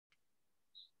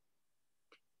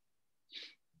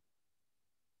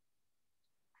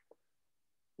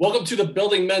Welcome to the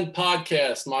Building Men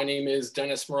podcast. My name is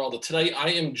Dennis Meralda. Today I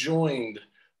am joined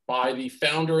by the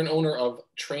founder and owner of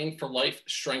Train for Life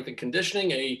Strength and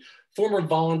Conditioning, a former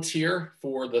volunteer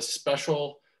for the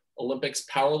Special Olympics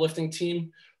powerlifting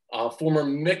team, a former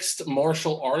mixed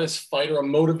martial artist, fighter, a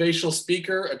motivational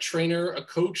speaker, a trainer, a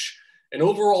coach, an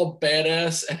overall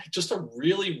badass, and just a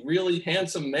really, really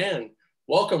handsome man.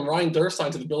 Welcome, Ryan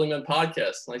Derstine, to the Building Men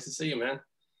podcast. Nice to see you, man.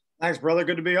 Thanks, brother.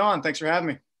 Good to be on. Thanks for having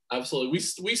me. Absolutely.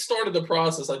 We started the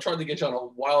process. I tried to get you on a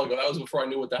while ago. That was before I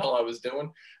knew what the hell I was doing.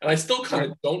 And I still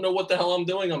kind of don't know what the hell I'm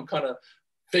doing. I'm kind of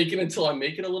faking until I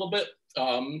make it a little bit.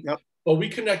 But we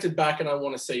connected back in, I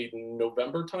want to say,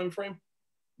 November timeframe.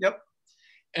 Yep.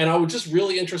 And I was just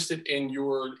really interested in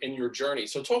your journey.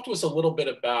 So talk to us a little bit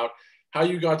about how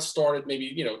you got started,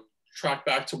 maybe, track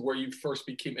back to where you first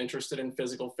became interested in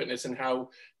physical fitness and how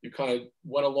you kind of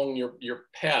went along your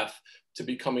path to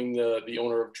becoming the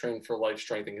owner of Train for Life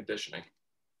Strength and Conditioning.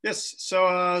 Yes.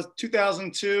 So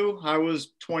 2002, I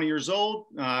was 20 years old.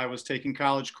 I was taking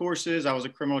college courses. I was a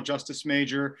criminal justice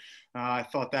major. I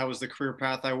thought that was the career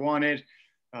path I wanted.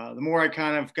 The more I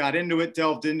kind of got into it,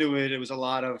 delved into it, it was a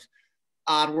lot of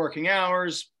odd working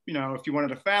hours. If you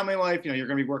wanted a family life, you're going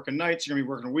to be working nights, you're going to be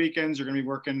working weekends, you're going to be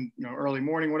working, early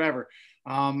morning, whatever.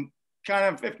 Kind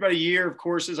of after about a year of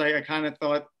courses, I kind of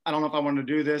thought, I don't know if I wanted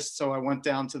to do this. So I went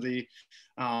down to the,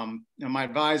 my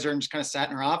advisor and just kind of sat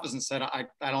in her office and said, I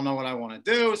don't know what I want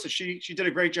to do. So she did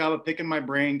a great job of picking my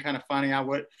brain, kind of finding out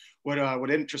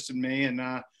what interested me. And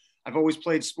I've always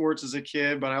played sports as a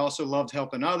kid, but I also loved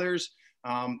helping others.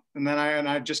 And then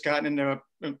I just gotten into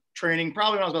training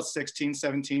probably when I was about 16,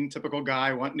 17, typical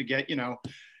guy wanting to get,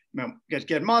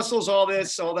 get muscles, all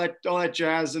that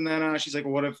jazz. And then she's like,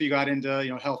 well, what if you got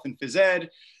into, health and phys ed,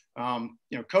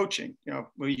 coaching,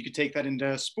 well, you could take that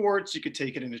into sports, you could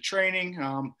take it into training.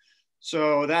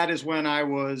 So that is when I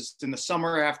was in the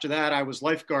summer. After that, I was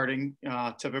lifeguarding,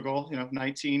 typical,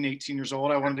 19, 18 years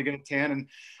old. I wanted to get a tan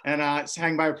and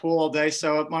hang by a pool all day.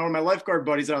 So one of my lifeguard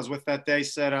buddies that I was with that day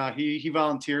said he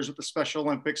volunteers with the Special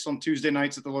Olympics on Tuesday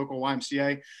nights at the local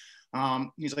YMCA.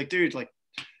 He's like, dude, like,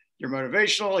 you're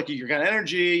motivational, like you got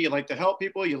energy, you like to help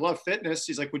people, you love fitness.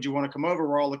 He's like, would you want to come over?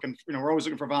 We're all looking, we're always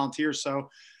looking for volunteers. So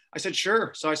I said,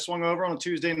 sure. So I swung over on a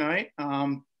Tuesday night.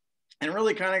 And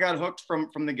really kind of got hooked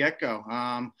from the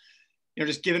get-go.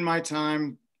 Just giving my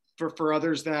time for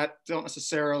others that don't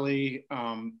necessarily,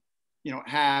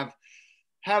 have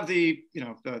the,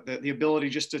 the ability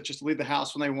just to leave the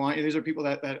house when they want. These are people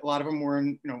that a lot of them were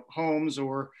in, homes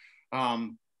or,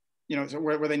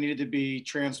 where they needed to be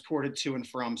transported to and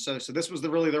from. So this was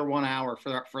really their 1 hour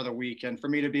for the week. And for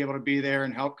me to be able to be there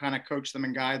and help kind of coach them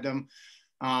and guide them.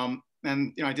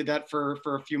 And, I did that for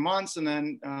a few months. And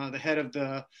then the head of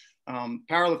the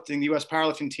powerlifting, the U.S.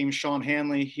 powerlifting team, Sean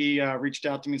Hanley, he reached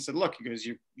out to me and said, look, he goes,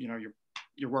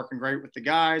 you're working great with the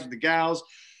guys, with the gals.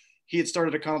 He had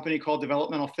started a company called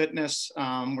Developmental Fitness.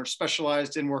 We're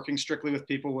specialized in working strictly with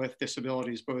people with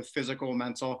disabilities, both physical and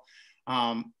mental.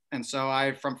 And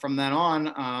so from then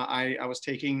on, I was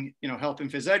taking, health and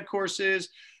phys ed courses.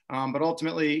 But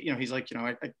ultimately, he's like,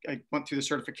 I went through the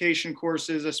certification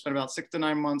courses. I spent about 6 to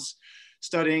 9 months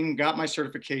studying, got my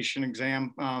certification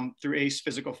exam through ACE,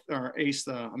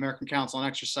 the American Council on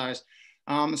Exercise,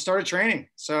 and started training.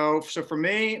 So for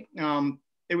me,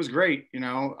 it was great.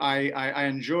 I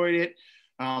enjoyed it.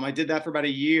 I did that for about a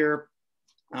year.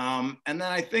 And then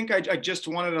I think I just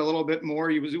wanted a little bit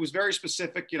more. It was very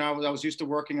specific. I was used to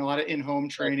working a lot of in-home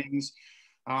trainings,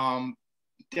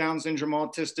 Down syndrome,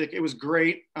 autistic. It was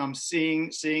great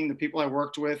seeing the people I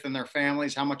worked with and their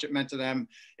families, how much it meant to them.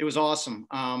 It was awesome.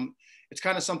 It's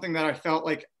kind of something that I felt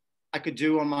like I could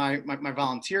do on my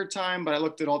volunteer time, but I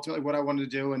looked at ultimately what I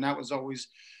wanted to do. And that was always,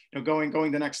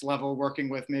 going the next level, working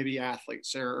with maybe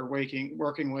athletes or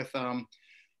working with, the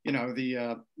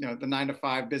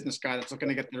 9-to-5 business guy that's looking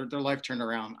to get their life turned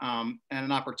around. And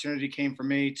an opportunity came for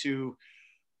me to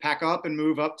pack up and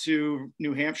move up to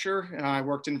New Hampshire. I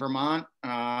worked in Vermont.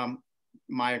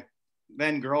 My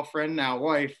then girlfriend, now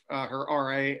wife, her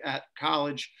RA at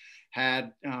college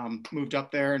had moved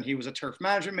up there, and he was a turf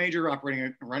management major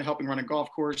helping run a golf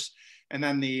course. And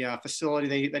then the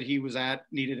facility that he was at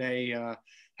needed a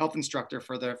health instructor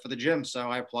for the gym. So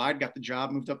I applied, got the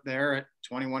job, moved up there at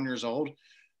 21 years old,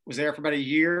 was there for about a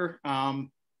year. And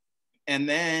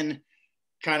then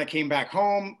kind of came back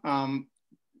home.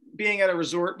 Being at a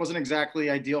resort wasn't exactly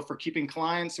ideal for keeping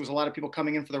clients. There was a lot of people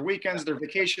coming in for their weekends, their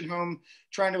vacation home.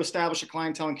 Trying to establish a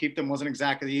clientele and keep them wasn't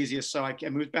exactly the easiest. So I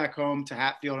moved back home to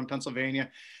Hatfield in Pennsylvania,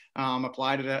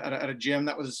 applied at a gym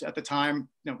that was at the time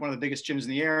one of the biggest gyms in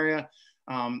the area,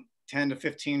 10 to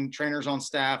 15 trainers on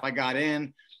staff. I got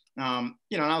in. And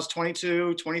I was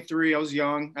 22, 23. I was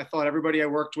young. I thought everybody I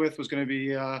worked with was going to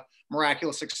be a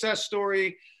miraculous success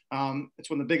story. It's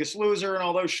when The Biggest Loser and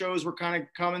all those shows were kind of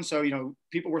coming. So,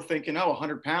 people were thinking, oh,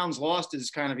 100 pounds lost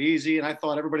is kind of easy. And I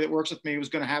thought everybody that works with me was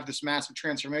going to have this massive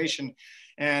transformation.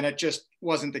 And it just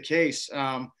wasn't the case.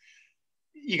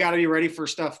 You got to be ready for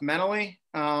stuff mentally.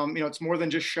 It's more than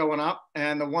just showing up.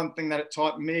 And the one thing that it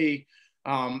taught me,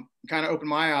 kind of opened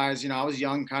my eyes. I was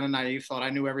young, kind of naive, thought I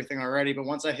knew everything already. But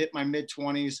once I hit my mid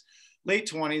 20s, late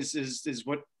 20s is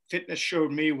what fitness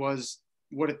showed me was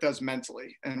what it does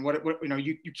mentally, and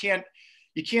you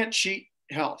can't cheat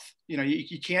health.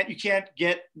 You can't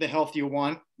get the health you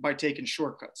want by taking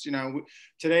shortcuts.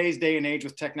 Today's day and age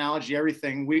with technology,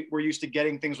 everything, we're used to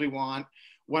getting things we want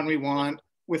when we want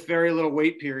with very little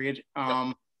wait period.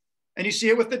 And you see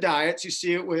it with the diets, you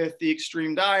see it with the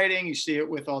extreme dieting, you see it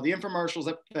with all the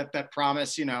infomercials that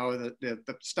promise,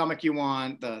 the stomach you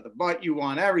want, the butt you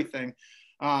want, everything,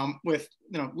 with,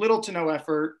 little to no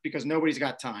effort because nobody's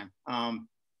got time.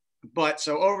 But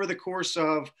so over the course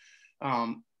of,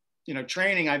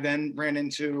 training, I then ran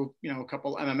into, a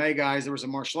couple MMA guys. There was a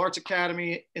martial arts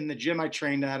academy in the gym I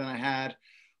trained at, and I had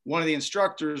one of the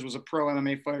instructors was a pro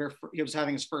MMA fighter. He was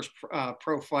having his first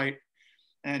pro fight.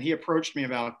 And he approached me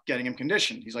about getting him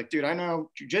conditioned. He's like, dude, I know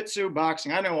jujitsu,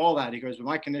 boxing, I know all that. He goes, but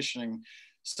my conditioning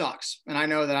sucks. And I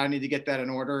know that I need to get that in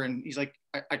order. And he's like,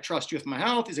 I trust you with my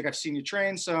health. He's like, I've seen you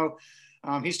train. So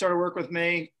he started work with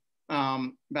me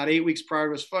about 8 weeks prior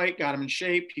to his fight, got him in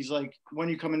shape. He's like, when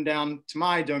are you coming down to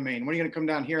my domain? When are you going to come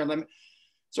down here?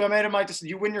 So I made him like,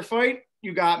 you win your fight,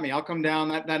 you got me. I'll come down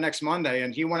that next Monday.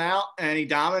 And he went out and he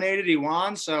dominated. He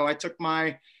won. So I took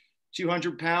my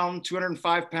 200-pound,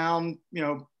 205-pound,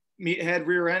 meathead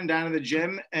rear end down to the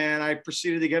gym. And I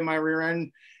proceeded to get my rear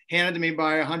end handed to me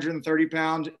by a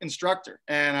 130-pound instructor.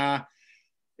 And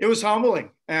it was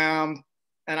humbling. And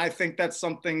I think that's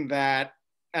something that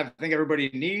I think everybody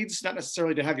needs, not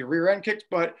necessarily to have your rear end kicked,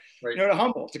 but, right, to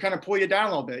humble, to kind of pull you down a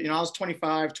little bit. I was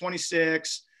 25,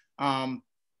 26. And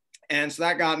so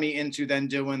that got me into then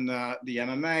doing the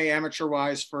MMA amateur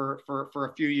wise for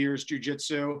a few years,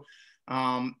 jujitsu.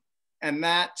 And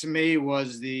that to me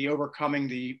was the overcoming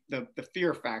the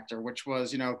fear factor, which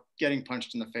was, getting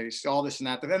punched in the face, all this and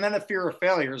that. And then the fear of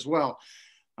failure as well.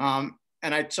 And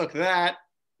I took that,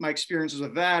 my experiences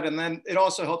with that, and then it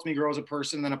also helped me grow as a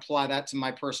person, and then apply that to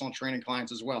my personal training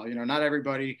clients as well. Not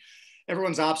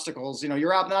everyone's obstacles,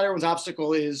 not everyone's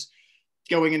obstacle is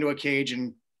going into a cage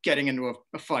and getting into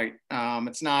a fight.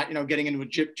 It's not, getting into a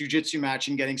jiu-jitsu match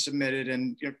and getting submitted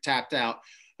and tapped out.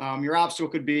 Your obstacle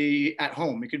could be at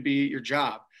home. It could be your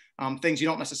job, things you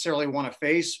don't necessarily want to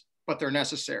face, but they're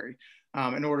necessary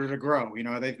in order to grow.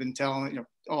 They've been telling,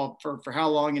 for how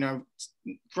long,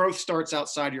 growth starts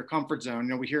outside your comfort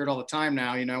zone. We hear it all the time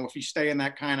now, if you stay in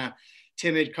that kind of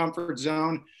timid comfort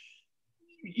zone,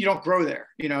 you don't grow there.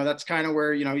 That's kind of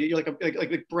where, you're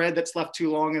like bread that's left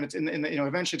too long, and it's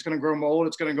eventually it's going to grow mold.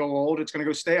 It's going to go old. It's going to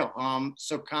go stale.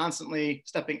 So constantly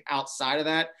stepping outside of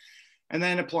that, and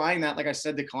then applying that, like I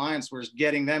said, to clients, where it's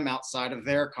getting them outside of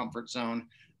their comfort zone.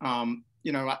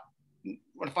 If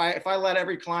I let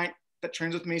every client that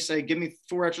trains with me say, give me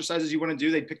 4 exercises you want to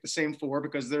do, they pick the same 4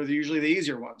 because they're usually the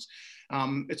easier ones.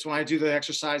 It's when I do the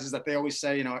exercises that they always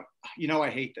say, I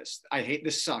hate this. I hate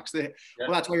this sucks. Well,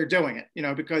 that's why you're doing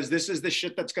it, because this is the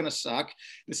shit that's going to suck.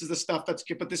 This is the stuff that's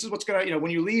good, but this is what's going to, when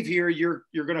you leave here, you're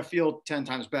going to feel 10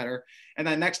 times better. And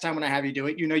then next time when I have you do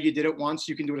it, you did it once,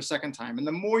 you can do it a second time. And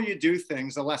the more you do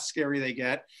things, the less scary they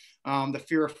get. The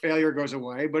fear of failure goes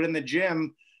away. But in the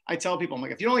gym, I tell people, I'm like,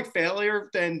 if you don't like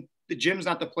failure, then the gym's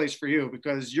not the place for you,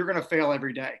 because you're going to fail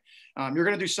every day. You're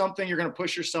going to do something, you're going to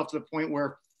push yourself to the point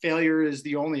where failure is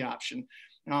the only option.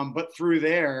 But through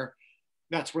there,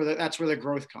 that's where the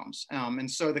growth comes. And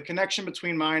so the connection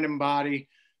between mind and body,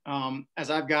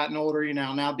 as I've gotten older,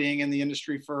 now being in the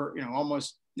industry for,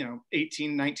 almost,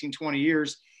 18, 19, 20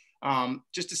 years,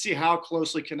 just to see how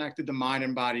closely connected the mind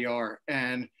and body are.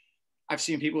 And I've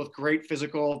seen people with great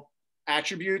physical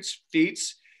attributes,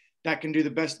 feats, that can do the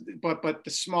best, but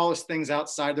the smallest things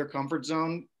outside their comfort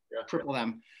zone cripple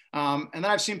them. And then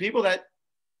I've seen people that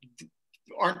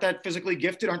aren't that physically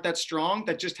gifted, aren't that strong,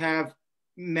 that just have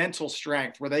mental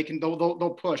strength where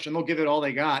they'll push and they'll give it all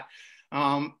they got.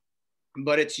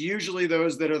 But it's usually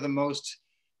those that are the most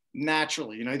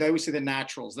naturally, they always say the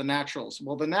naturals.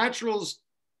 Well, the naturals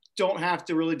don't have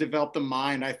to really develop the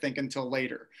mind, I think, until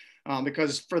later.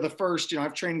 Because for the first,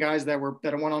 I've trained guys that went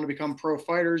on to become pro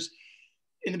fighters.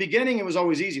 In the beginning, it was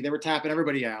always easy. They were tapping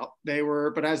everybody out.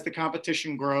 But as the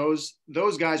competition grows,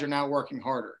 those guys are now working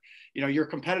harder. Your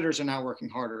competitors are now working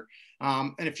harder.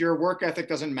 And if your work ethic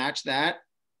doesn't match that,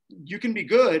 you can be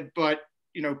good, but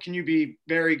can you be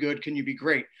very good? Can you be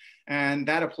great? And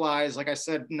that applies, like I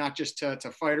said, not just to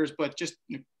fighters, but just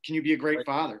can you be a great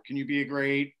father? Can you be a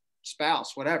great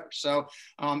spouse, whatever. So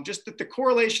just the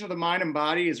correlation of the mind and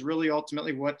body is really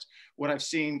ultimately what I've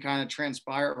seen kind of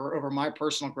transpire over my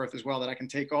personal growth as well, that I can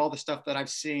take all the stuff that I've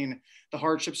seen, the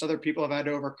hardships other people have had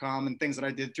to overcome and things that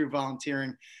I did through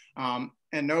volunteering,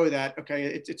 and know that, okay,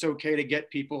 it's okay to get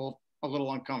people a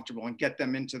little uncomfortable and get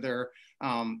them into their,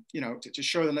 to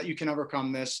show them that you can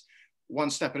overcome this one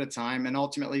step at a time and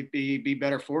ultimately be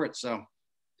better for it. So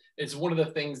it's one of the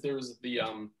things. There was the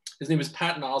his name is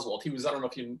Patton Oswalt. He was, I don't know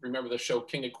if you remember the show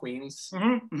King of Queens.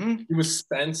 Mm-hmm, mm-hmm. He was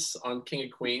Spence on King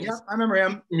of Queens. Yeah, I remember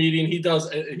him. Comedian. He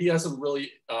has some really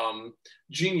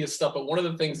genius stuff. But one of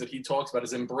the things that he talks about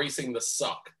is embracing the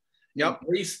suck. Yep.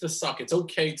 Embrace the suck. It's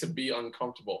okay to be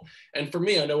uncomfortable. And for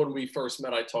me, I know when we first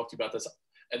met, I talked about this.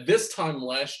 At this time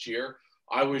last year,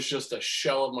 I was just a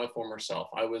shell of my former self.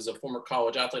 I was a former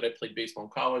college athlete. I played baseball in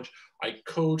college. I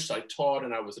coached, I taught,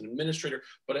 and I was an administrator.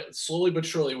 But slowly but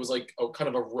surely, it was like a kind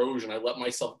of erosion. I let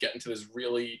myself get into this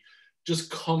really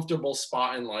just comfortable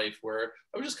spot in life where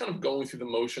I was just kind of going through the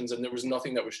motions and there was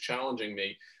nothing that was challenging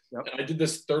me. Yep. And I did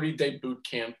this 30-day boot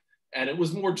camp. And it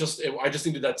was more I just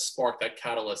needed that spark, that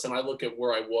catalyst. And I look at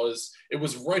where I was. It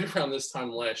was right around this time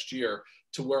last year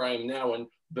to where I am now. And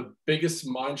the biggest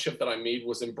mind shift that I made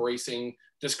was embracing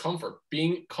discomfort,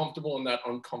 being comfortable in that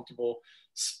uncomfortable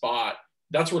spot.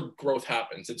 That's where growth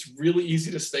happens. It's really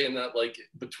easy to stay in that, like,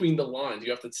 between the lines.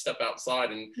 You have to step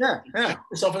outside and check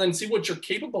yourself and then see what you're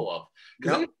capable of.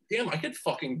 Because damn, I could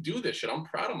fucking do this shit. I'm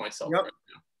proud of myself right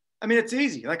now. I mean, it's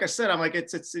easy. Like I said, I'm like,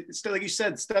 it's still, like you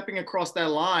said, stepping across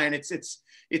that line.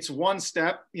 It's one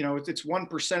step, it's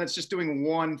 1%. It's just doing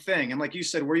one thing. And like you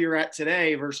said, where you're at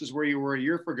today versus where you were a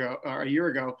year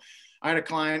ago. I had a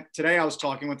client today I was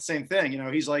talking with the same thing.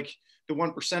 He's like the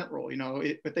 1% rule,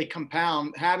 but they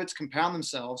habits compound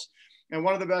themselves. And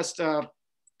one of the best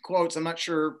quotes, I'm not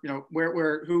sure,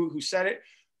 who said it,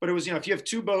 but it was, if you have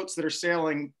two boats that are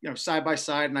sailing, side by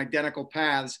side in identical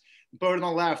paths, boat on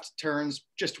the left turns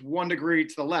just 1 degree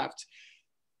to the left.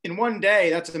 In one day,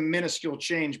 that's a minuscule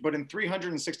change, but in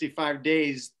 365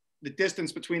 days, the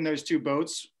distance between those two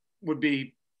boats would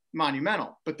be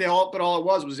monumental. But all it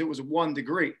was 1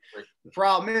 degree. Right. The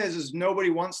problem is nobody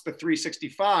wants the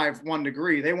 365 1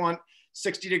 degree. They want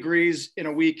 60 degrees in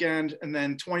a weekend and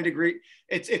then 20 degree.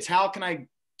 It's how can I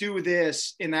do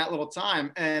this in that little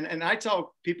time? And I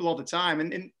tell people all the time,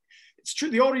 and it's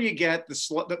true. The older you get,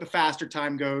 the faster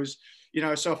time goes.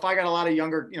 So if I got a lot of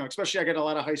younger, especially I get a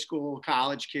lot of high school,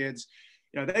 college kids,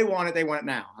 they want it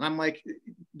now. And I'm like,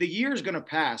 the year's going to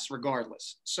pass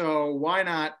regardless. So why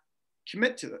not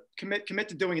commit to it? Commit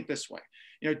to doing it this way.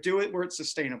 Do it where it's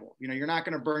sustainable. You're not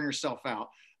going to burn yourself out.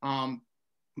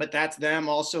 But that's them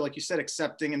also, like you said,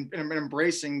 accepting and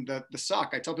embracing the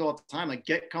suck. I tell people all the time, like,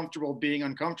 get comfortable being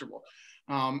uncomfortable.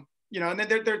 And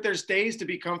then there's days to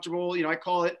be comfortable. I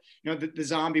call it, the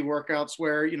zombie workouts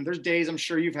where, there's days, I'm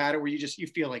sure you've had it, where you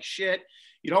feel like shit.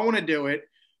 You don't want to do it,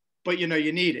 but you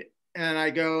need it. And I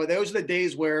go, those are the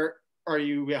days where, are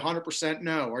you 100%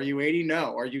 no? Are you 80?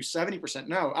 No. Are you 70%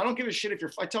 no? I don't give a shit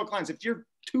I tell clients, if you're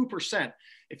 2%,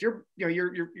 if your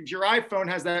iPhone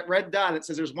has that red dot that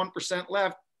says there's 1%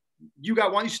 left, you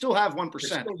got one, you still have 1%.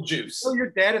 Still juice. So you're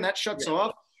dead and that shuts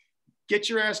off. Get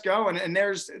your ass going. And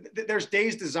there's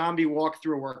days to zombie walk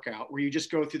through a workout where you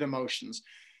just go through the motions.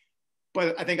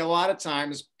 But I think a lot of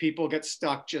times people get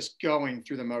stuck just going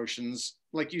through the motions,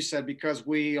 like you said, because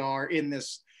we are in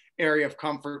this area of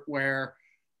comfort where,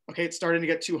 okay, it's starting to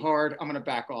get too hard. I'm going to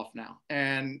back off now.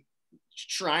 And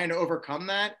trying to overcome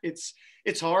that, it's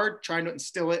hard. Trying to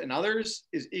instill it in others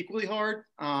is equally hard.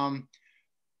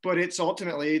 But it's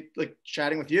ultimately like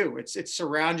chatting with you. It's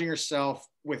surrounding yourself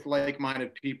with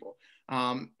like-minded people.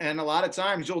 And a lot of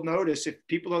times you'll notice if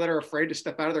people that are afraid to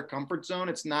step out of their comfort zone,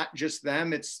 it's not just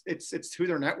them, it's who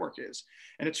their network is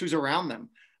and it's who's around them.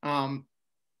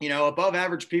 Above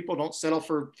average people don't settle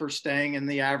for staying in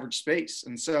the average space.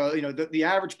 And so, the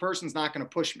average person's not going to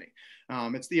push me.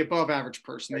 It's the above average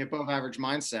person, the above average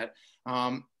mindset.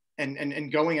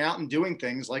 And going out and doing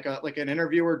things like an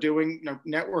interviewer doing,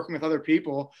 networking with other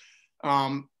people.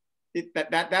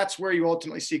 That's where you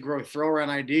ultimately see growth. Throw around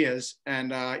ideas and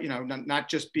not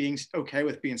just being okay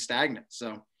with being stagnant.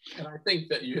 So, and I think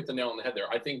that you hit the nail on the head there.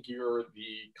 I think you're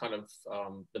the kind of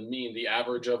the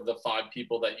average of the 5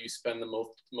 people that you spend the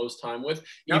most time with,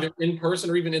 either in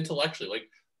person or even intellectually. Like,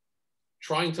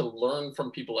 trying to learn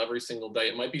from people every single day.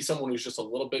 It might be someone who's just a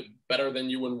little bit better than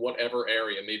you in whatever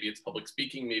area. Maybe it's public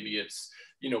speaking, maybe it's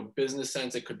business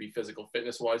sense. It could be physical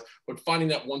fitness wise, but finding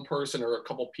that one person or a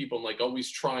couple people and like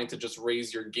always trying to just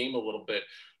raise your game a little bit.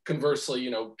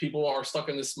 Conversely, people are stuck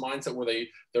in this mindset where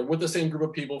they're with the same group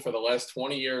of people for the last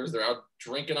 20 years. They're out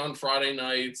drinking on Friday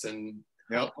nights and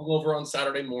hungover on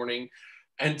Saturday morning.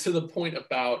 And to the point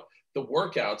about the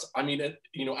workouts, I mean,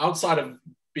 outside of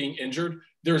being injured,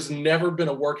 there's never been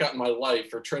a workout in my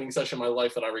life or training session in my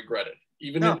life that I regretted.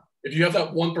 Even if you have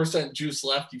that 1% juice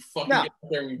left, you fucking get out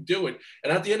there and you do it.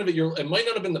 And at the end of it, it might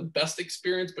not have been the best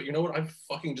experience, but you know what? I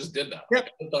fucking just did that. Yep.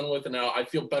 I'm done with it now. I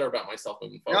feel better about myself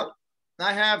moving forward. Yep.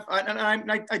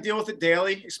 I deal with it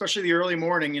daily, especially the early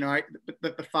morning.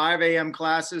 The 5 a.m.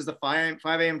 classes, the 5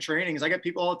 a.m. trainings. I get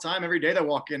people all the time every day that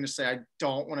walk in to say, I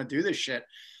don't want to do this shit.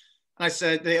 And I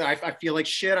said, I feel like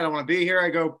shit. I don't want to be here. I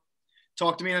go,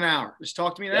 talk to me in an hour. Just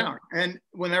talk to me in an hour. And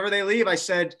whenever they leave, I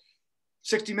said,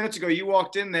 60 minutes ago, you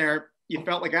walked in there, you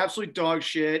felt like absolute dog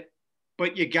shit,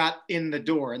 but you got in the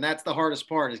door. And that's the hardest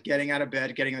part, is getting out of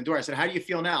bed, getting in the door. I said, how do you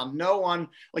feel now? No one,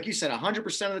 like you said,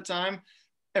 100% of the time,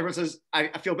 everyone says, I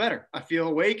feel better. I feel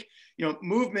awake.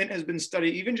 Movement has been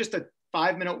studied. Even just a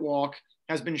 5-minute walk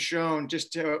has been shown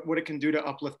just to what it can do to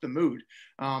uplift the mood.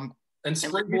 And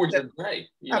springboard your day.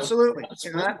 Absolutely.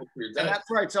 And that's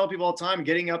where I tell people all the time,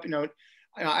 getting up,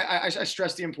 I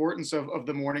stress the importance of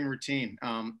the morning routine.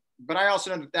 But I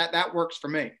also know that works for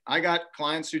me. I got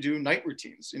clients who do night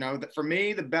routines. That for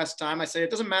me, the best time, I say,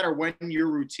 it doesn't matter when your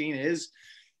routine is,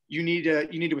 you need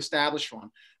to establish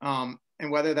one. And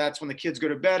whether that's when the kids go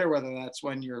to bed, or whether that's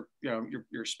when your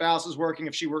spouse is working,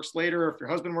 if she works later, or if your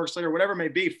husband works later, whatever it may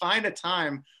be, find a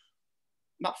time.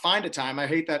 Not find a time. I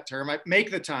hate that term.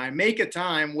 Make a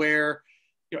time where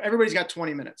everybody's got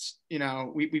 20 minutes.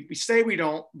 We say we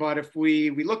don't, but if we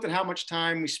looked at how much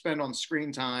time we spend on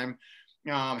screen time,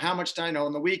 how much time,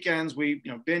 on the weekends, we,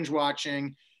 binge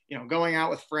watching, going out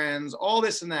with friends, all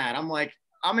this and that.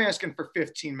 I'm asking for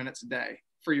 15 minutes a day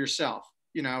for yourself.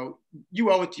 You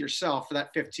owe it to yourself for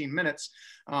that 15 minutes.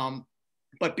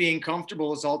 But being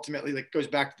comfortable is ultimately, like, goes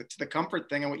back to the comfort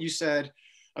thing. And what you said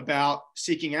about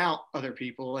seeking out other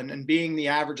people and being the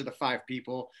average of the 5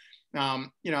 people.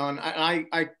 And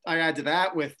I add to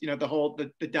that with,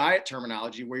 the diet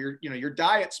terminology, where your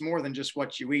diet's more than just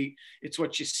what you eat. It's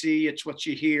what you see, it's what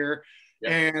you hear.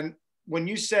 Yeah. And when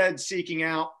you said seeking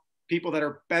out people that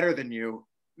are better than you,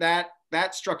 that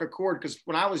struck a chord, because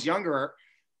when I was younger,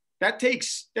 that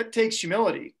takes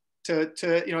humility to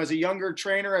as a younger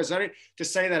trainer, to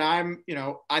say that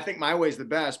I think my way is the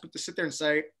best, but to sit there and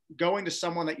say, going to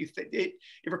someone that you think, it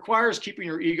requires keeping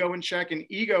your ego in check, and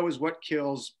ego is what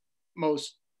kills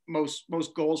most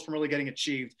goals from really getting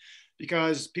achieved,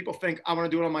 because people think, I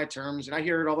want to do it on my terms. And I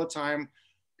hear it all the time.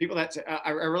 People that say,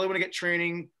 I really want to get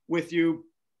training with you,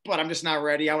 but I'm just not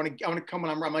ready. I want to come when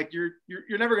I'm like, you're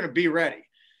never going to be ready.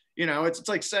 It's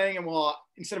like saying, well,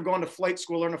 instead of going to flight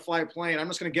school, learn to fly a plane, I'm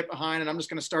just going to get behind and I'm just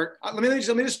going to start. Let me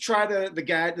just try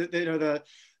the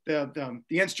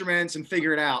instruments and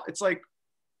figure it out. It's like,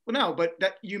 well, no, but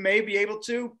that you may be able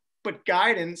to, but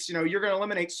guidance, you're going to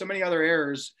eliminate so many other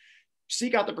errors.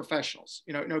 Seek out the professionals,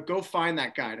 go find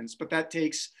that guidance, but that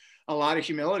takes a lot of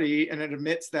humility, and it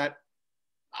admits that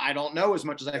I don't know as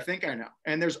much as I think I know.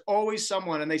 And there's always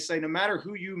someone, and they say, no matter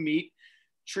who you meet,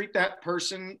 treat that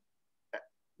person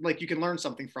like you can learn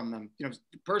something from them. The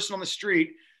person on the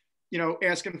street,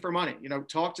 asking for money,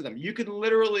 talk to them. You can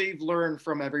literally learn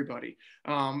from everybody.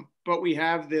 But we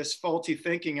have this faulty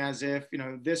thinking, as if,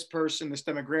 this person, this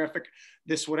demographic,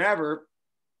 this whatever,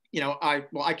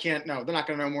 I can't know. They're not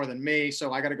going to know more than me.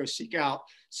 So I got to go seek out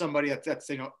somebody that's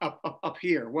up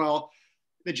here. Well,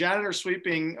 the janitor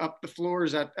sweeping up the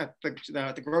floors at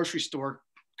the grocery store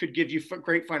could give you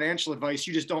great financial advice.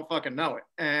 You just don't fucking know it.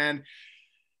 And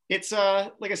it's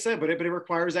like I said, but it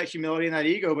requires that humility and that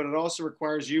ego, but it also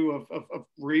requires you of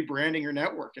rebranding your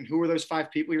network. And who are those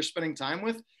 5 people you're spending time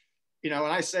with? And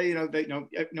I say,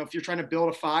 if you're trying to build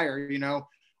a fire,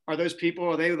 are those people,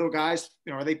 are they the guys,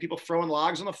 are they people throwing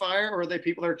logs on the fire, or are they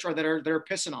people that are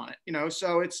pissing on it?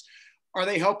 So are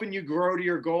they helping you grow to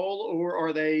your goal, or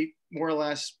are they more or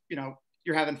less,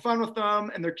 you're having fun with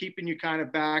them and they're keeping you kind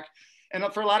of back? And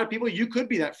for a lot of people, you could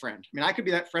be that friend. I mean, I could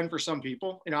be that friend for some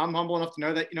people. I'm humble enough to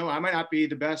know that, I might not be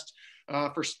the best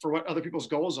for what other people's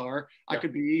goals are. Yeah. I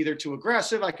could be either too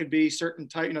aggressive. I could be certain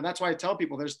type, that's why I tell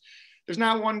people there's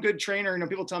not one good trainer.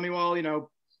 People tell me, well,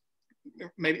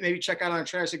 maybe check out on a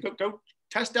trainer. I said, go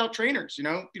test out trainers. You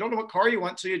don't know what car you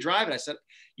want till you drive it. I said,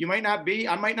 I might not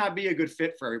be a good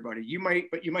fit for everybody.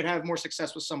 But you might have more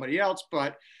success with somebody else,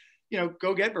 but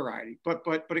go get variety, but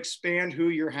expand who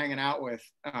you're hanging out with,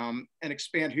 and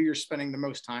expand who you're spending the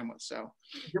most time with. So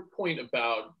your point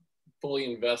about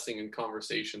fully investing in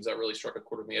conversations, that really struck a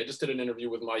chord with me. I just did an interview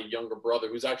with my younger brother,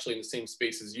 who's actually in the same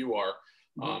space as you are.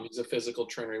 He's a physical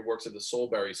trainer. He works at the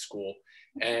Soulberry School.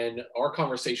 And our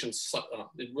conversations,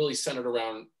 it really centered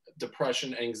around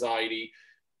depression, anxiety.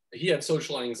 He had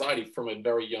social anxiety from a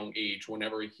very young age.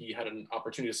 Whenever he had an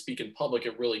opportunity to speak in public,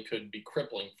 it really could be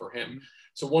crippling for him.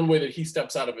 So one way that he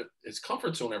steps out of his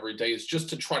comfort zone every day is just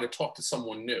to try to talk to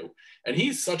someone new. And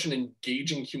he's such an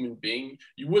engaging human being.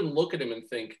 You wouldn't look at him and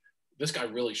think, this guy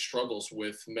really struggles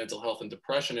with mental health and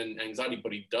depression and anxiety,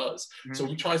 but he does. So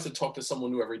he tries to talk to someone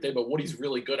new every day, but what he's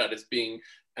really good at is being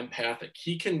empathic.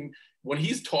 He can, when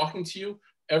he's talking to you,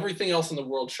 everything else in the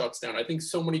world shuts down. I think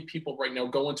so many people right now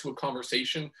go into a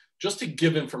conversation just to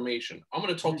give information. I'm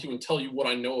going to talk to you and tell you what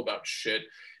I know about shit.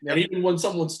 And even when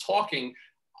someone's talking,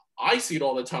 I see it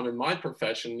all the time in my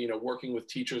profession, you know, working with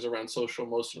teachers around social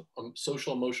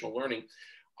emotional learning.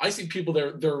 I see people,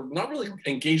 they're not really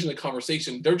engaged in the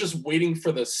conversation. They're just waiting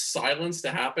for the silence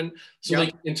to happen so they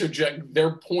can interject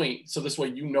their point. So this way,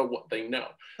 you know what they know.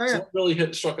 So it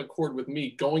really struck a chord with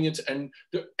me going into, and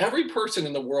every person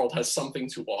in the world has something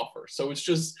to offer. So it's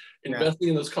just investing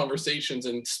in those conversations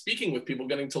and speaking with people,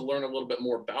 getting to learn a little bit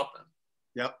more about them.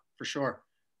 Yep, for sure.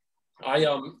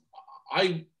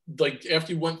 I like,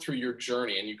 after you went through your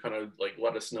journey and you kind of like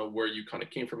let us know where you kind of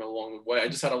came from along the way, I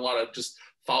just had a lot of just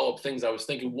follow-up things I was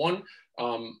thinking. One,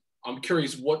 I'm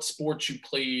curious what sports you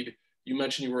played. You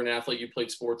mentioned you were an athlete, you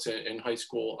played sports in high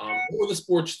school. What were the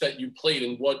sports that you played,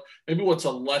 and what's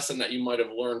a lesson that you might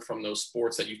have learned from those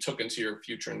sports that you took into your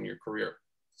future and your career?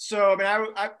 So, I mean,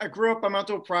 I grew up, I went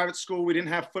to a private school. We didn't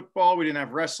have football. We didn't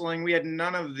have wrestling. We had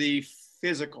none of the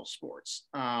physical sports.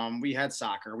 We had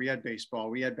soccer, we had baseball,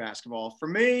 we had basketball. For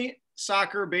me,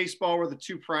 soccer, baseball were the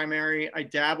two primary. I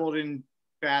dabbled in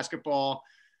basketball.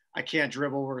 I can't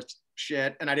dribble worth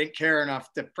shit, and I didn't care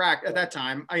enough to practice at that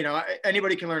time.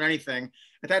 Anybody can learn anything.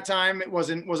 At that time, it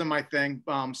wasn't my thing.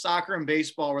 Soccer and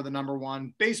baseball were the number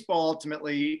one. Baseball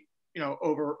ultimately,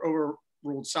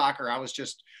 overruled soccer. I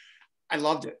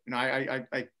loved it.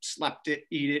 I slept it,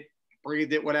 eat it,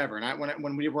 breathed it, whatever. And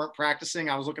when we weren't practicing,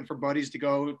 I was looking for buddies to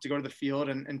go to the field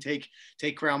and take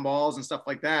ground balls and stuff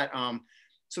like that.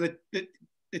 So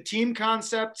the team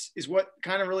concept is what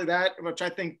kind of really which I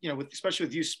think, especially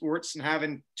with youth sports and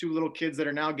having two little kids that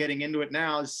are now getting into it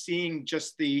now, is seeing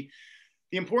just the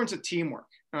importance of teamwork,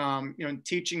 and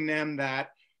teaching them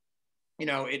that,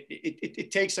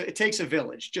 it takes a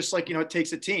village, just like, it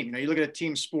takes a team. You look at a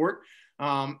team sport,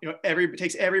 it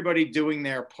takes everybody doing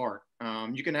their part.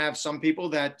 You can have some people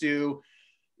that do,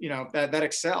 that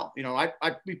excel.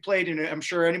 We played in, I'm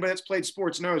sure anybody that's played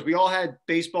sports knows, we all had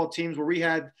baseball teams where we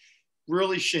had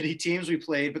really shitty teams we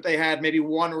played, but they had maybe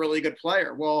one really good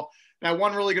player. Well, that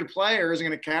one really good player isn't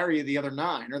going to carry the other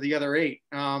 9 or the other 8.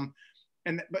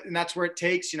 And that's where it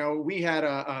takes, we had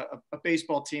a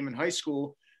baseball team in high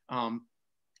school. And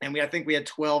I think we had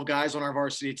 12 guys on our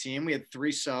varsity team. We had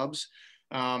 3 subs.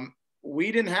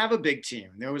 We didn't have a big team.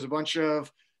 There was a bunch of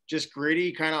just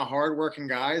gritty, kind of hardworking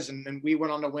guys. And we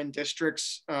went on to win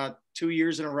districts 2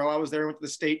 years in a row. I was there with the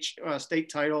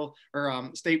state title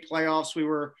or state playoffs. We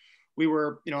were,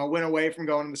 a win away from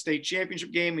going to the state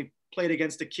championship game. We played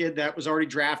against a kid that was already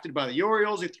drafted by the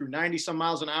Orioles. He threw 90 some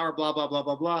miles an hour, blah, blah, blah,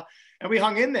 blah, blah. And we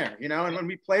hung in there, and when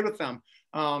we played with them.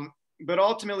 But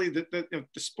ultimately the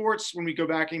sports, when we go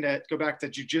back to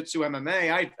jiu-jitsu,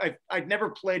 MMA, I'd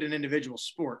never played an individual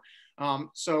sport.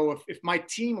 So if my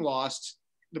team lost,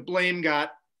 the blame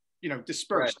got,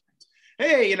 dispersed. Right.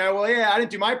 Hey, I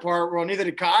didn't do my part. Well, neither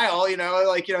did Kyle,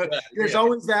 there's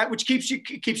always that, which keeps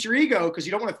your ego, because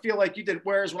you don't want to feel like you did.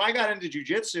 Whereas when I got into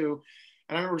jiu-jitsu,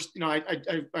 and I remember,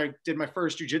 I did my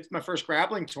first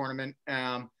grappling tournament,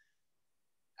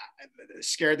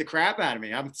 scared the crap out of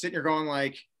me. I'm sitting here going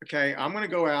like, okay, I'm going to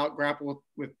go out, grapple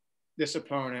with this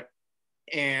opponent,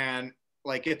 and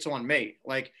like, it's on me.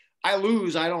 Like, I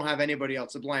lose, I don't have anybody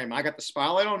else to blame. I got the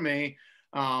spotlight on me.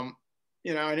 And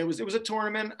it was a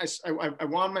tournament. I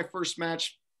won my first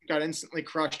match, got instantly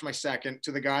crushed my second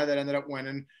to the guy that ended up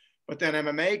winning. But then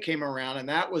MMA came around, and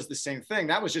that was the same thing.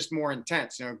 That was just more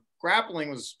intense.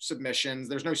 Grappling was submissions.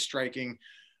 There's no striking.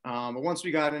 But once we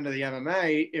got into the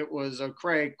MMA, it was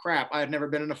crap. I had never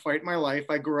been in a fight in my life.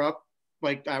 I grew up,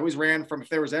 like, I always ran from, if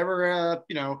there was ever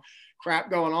crap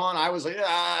going on, I was like,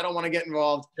 I don't want to get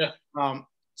involved. Yeah.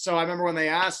 So I remember when they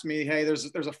asked me, hey, there's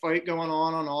a fight going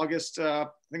on August, I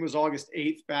think it was August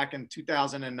 8th back in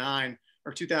 2009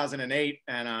 or 2008.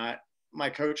 And my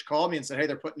coach called me and said, hey,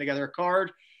 they're putting together a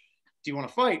card. Do you want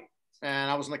to fight?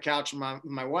 And I was on the couch with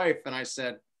my wife, and I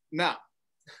said, no.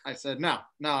 I said, no.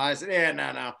 I said, yeah, no.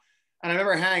 And I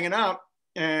remember hanging up,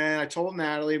 and I told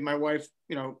Natalie, my wife,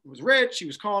 was rich. He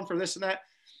was calling for this and that.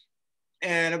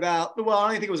 And I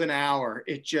don't think it was an hour.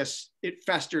 It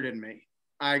festered in me.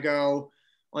 I go,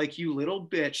 like, you little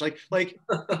bitch,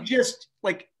 just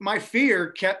like my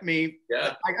fear kept me.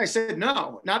 Yeah. I said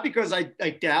no, not because I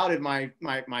doubted my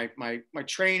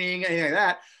training, anything like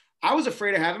that. I was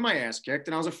afraid of having my ass kicked,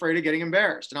 and I was afraid of getting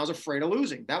embarrassed, and I was afraid of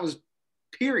losing. That was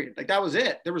period. Like, that was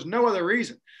it. There was no other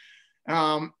reason.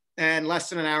 And less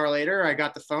than an hour later, I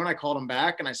got the phone. I called him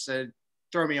back and I said,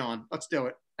 throw me on. Let's do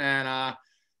it. And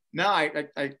no, I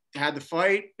had the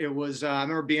fight. It was, I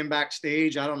remember being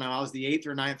backstage. I don't know. I was the 8th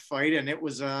or 9th fight. And it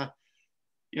was, I'm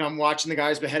watching the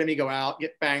guys ahead of me go out,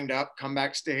 get banged up, come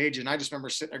backstage. And I just remember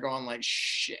sitting there going, like,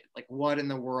 shit, like, what in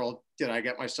the world did I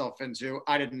get myself into?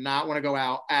 I did not want to go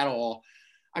out at all.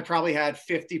 I probably had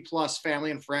 50 plus family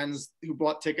and friends who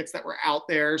bought tickets that were out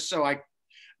there. So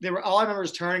all I remember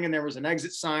was turning, and there was an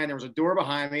exit sign. There was a door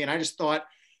behind me. And I just thought,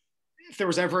 if there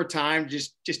was ever a time to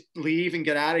just leave and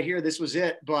get out of here, this was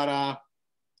it. But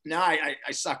no, I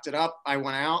sucked it up. I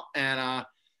went out, and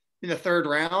in the 3rd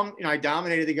round, I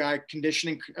dominated the guy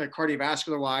conditioning,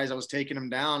 cardiovascular wise. I was taking him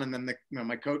down. And then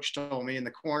my coach told me in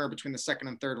the corner between the 2nd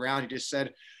and 3rd round, he just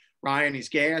said, Ryan, he's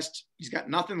gassed. He's got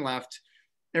nothing left.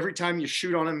 Every time you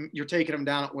shoot on him, you're taking him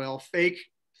down at will. Fake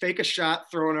a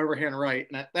shot, throw an overhand right.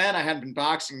 And then I hadn't been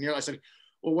boxing nearly. I said,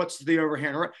 well, what's the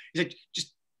overhand right? He said,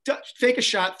 just fake a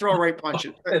shot, throw a right punch.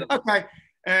 Okay.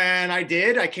 And I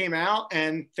did. I came out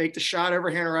and faked a shot,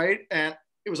 overhand right. And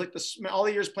it was like all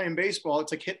the years playing baseball,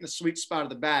 it's like hitting the sweet spot of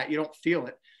the bat. You don't feel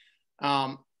it.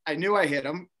 I knew I hit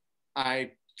him.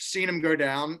 I seen him go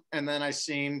down, and then I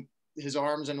seen his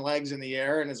arms and legs in the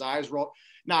air, and his eyes rolled,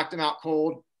 knocked him out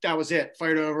cold. That was it.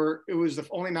 Fight over. It was the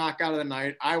only knockout of the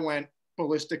night. I went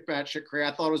ballistic, batshit crazy.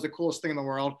 I thought it was the coolest thing in the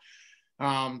world.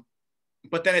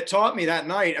 But then it taught me that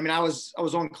night. I mean, I was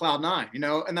on cloud 9,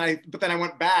 but then I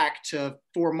went back to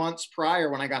 4 months prior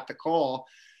when I got the call.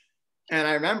 And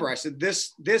I remember I said,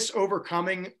 this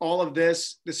overcoming all of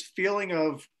this feeling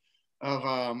of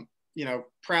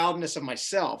proudness of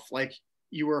myself. Like,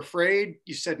 you were afraid,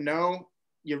 you said no,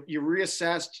 you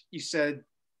reassessed, you said,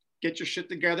 get your shit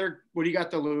together. What do you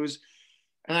got to lose?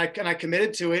 And I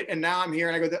committed to it. And now I'm here,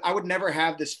 and I go, I would never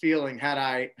have this feeling had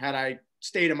I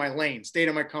stayed in my lane, stayed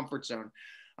in my comfort zone.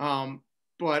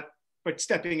 But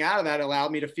stepping out of that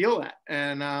allowed me to feel that.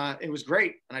 And it was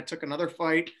great. And I took another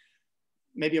fight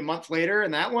maybe a month later,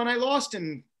 and that one I lost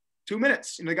in 2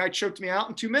 minutes. The guy choked me out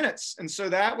in 2 minutes. And so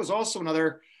that was also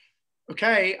another,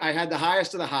 okay, I had the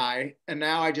highest of the high, and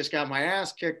now I just got my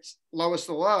ass kicked, lowest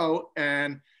of the low.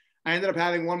 And I ended up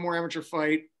having one more amateur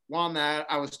fight, won that.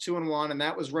 I was 2-1. And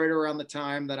that was right around the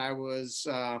time that I was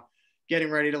getting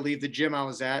ready to leave the gym I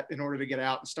was at in order to get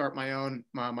out and start my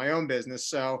own business.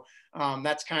 So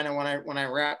that's kind of when I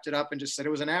wrapped it up and just said it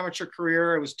was an amateur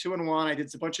career. It was 2-1. I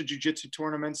did a bunch of jiu-jitsu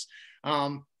tournaments.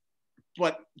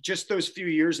 But just those few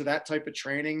years of that type of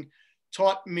training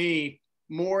taught me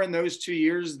more in those 2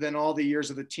 years than all the years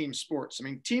of the team sports. I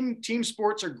mean, team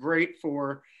sports are great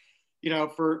for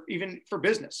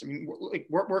business. I mean, like,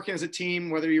 working as a team,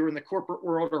 whether you're in the corporate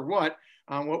world or what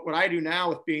I do now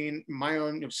with being my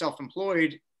own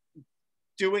self-employed,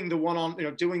 doing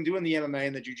the doing the MMA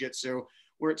and the jiu-jitsu,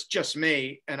 where it's just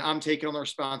me and I'm taking on the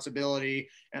responsibility,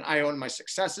 and I own my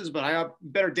successes, but I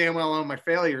better damn well own my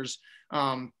failures.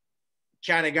 Kind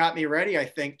of got me ready, I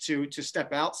think, to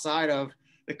step outside of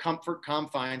the comfort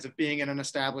confines of being in an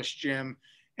established gym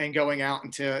and going out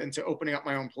into opening up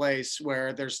my own place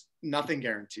where there's nothing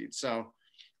guaranteed. So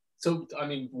I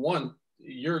mean,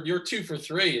 you're 2 for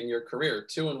 3 in your career,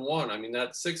 2-1. I mean,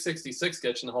 that 666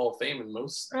 gets you in the Hall of Fame in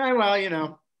most.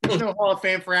 Well, there's no Hall of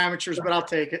Fame for amateurs, but I'll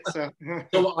take it. So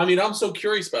I mean, I'm so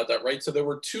curious about that, right? So there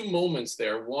were 2 moments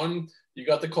there. One, you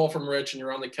got the call from Rich, and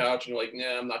you're on the couch, and you're like,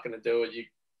 nah, I'm not going to do it. You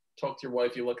talk to your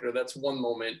wife, you look at her. That's one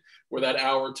moment where that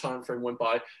hour time frame went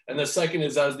by. And the second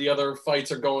is, as the other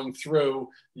fights are going through,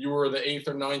 you were the 8th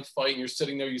or 9th fight, and you're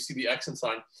sitting there, you see the exit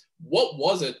sign. What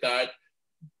was it that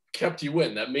kept you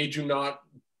in, that made you not,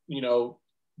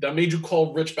 that made you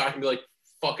call Rich back and be like,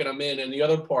 fuck it, I'm in? And the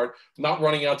other part, not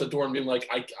running out the door and being like,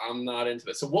 I'm not into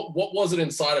this. So what was it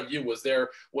inside of you? Was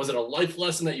it a life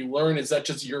lesson that you learned? Is that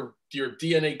just your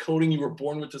DNA coding? You were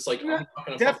born with this, like,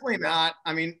 definitely not.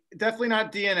 I mean, definitely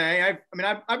not DNA.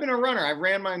 I've been a runner. I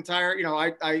ran my entire,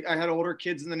 I had older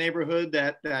kids in the neighborhood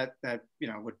that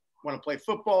would want to play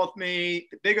football with me,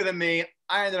 bigger than me.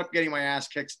 I ended up getting my ass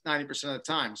kicked 90% of the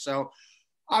time. So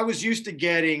I was used to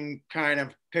getting kind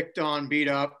of picked on, beat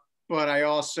up, but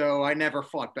I never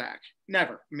fought back.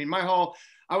 Never. I mean,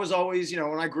 I was always,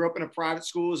 when I grew up in a private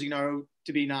schools, to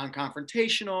be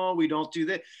non-confrontational. We don't do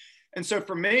that. And so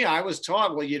for me, I was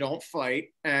taught, well, you don't fight.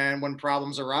 And when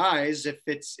problems arise,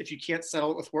 if you can't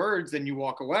settle it with words, then you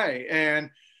walk away. And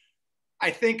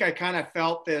I think I kind of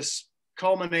felt this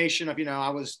culmination of, I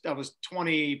was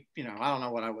 20, I don't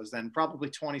know what I was then, probably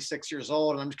 26 years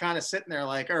old. And I'm kind of sitting there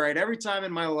like, all right, every time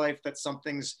in my life that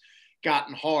something's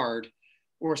gotten hard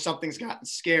or something's gotten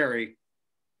scary,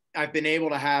 I've been able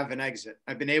to have an exit.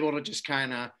 I've been able to just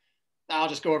I'll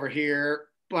just go over here.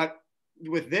 But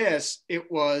with this,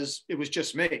 it was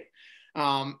just me.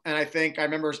 And I think I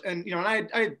remember, and I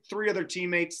had 3 other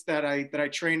teammates that I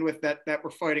trained with that were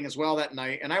fighting as well that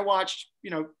night. And I watched,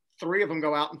 3 of them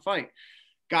go out and fight.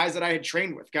 Guys that I had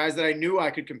trained with, guys that I knew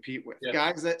I could compete with,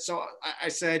 guys that, so I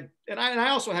said, and I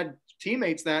also had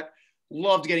teammates that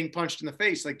loved getting punched in the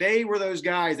face. Like they were those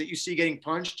guys that you see getting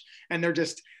punched and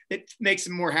it makes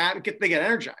them more happy. They get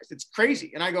energized. It's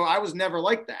crazy. And I go, I was never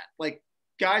like that. Like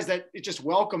guys that it just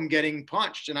welcome getting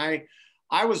punched. And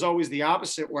I was always the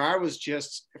opposite, where I was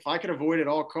just, if I could avoid at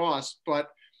all costs. But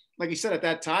like you said, at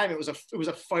that time, it was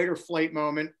a fight or flight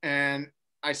moment. And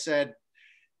I said,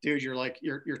 dude,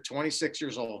 you're 26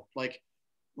 years old. Like,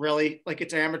 really? Like,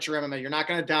 it's amateur MMA. You're not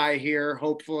going to die here.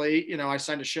 Hopefully, I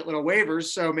signed a shitload of waivers.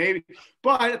 So maybe,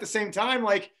 but at the same time,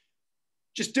 like,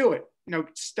 just do it.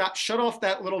 Shut off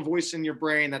that little voice in your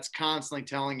brain that's constantly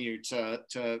telling you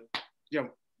to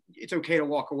it's okay to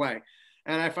walk away.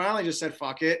 And I finally just said,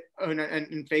 fuck it,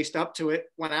 and faced up to it,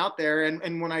 went out there.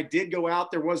 And when I did go out,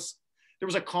 there was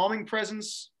a calming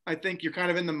presence. I think you're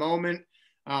kind of in the moment.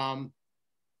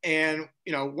 And,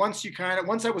 once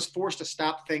I was forced to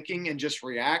stop thinking and just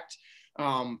react,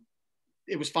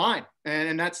 it was fine.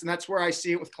 And that's where I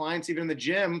see it with clients, even in the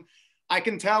gym. I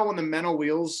can tell when the mental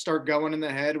wheels start going in the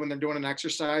head, when they're doing an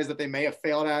exercise that they may have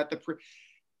failed at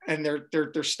and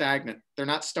they're stagnant. They're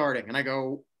not starting. And I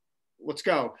go, let's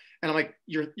go. And I'm like,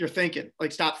 you're thinking,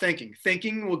 like, stop thinking.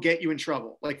 Thinking will get you in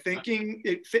trouble. Like thinking,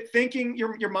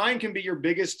 your mind can be your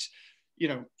biggest,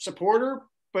 supporter.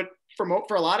 But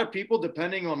for a lot of people,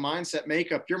 depending on mindset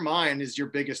makeup, your mind is your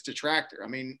biggest detractor. I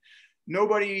mean,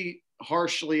 nobody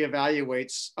harshly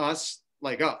evaluates us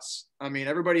like us. I mean,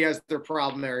 everybody has their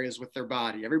problem areas with their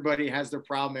body. Everybody has their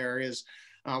problem areas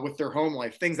with their home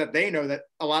life, things that they know that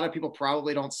a lot of people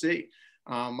probably don't see.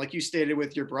 Like you stated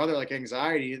with your brother, like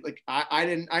anxiety, like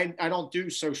I don't do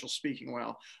social speaking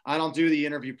well. I don't do the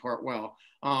interview part well.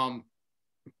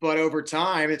 But over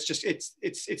time,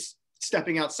 it's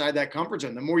stepping outside that comfort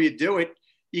zone. The more you do it,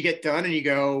 you get done and you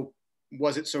go,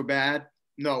 was it so bad?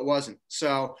 No, it wasn't.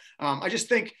 So I just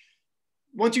think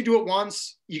once you do it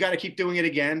once, you got to keep doing it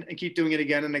again and keep doing it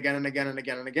again and again and again and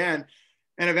again and again.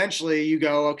 And eventually you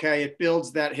go, okay, it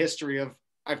builds that history of,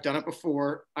 I've done it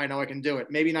before. I know I can do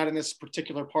it. Maybe not in this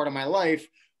particular part of my life,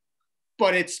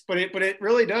 but it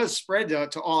really does spread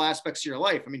to all aspects of your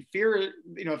life. I mean, fear,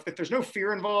 if there's no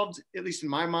fear involved, at least in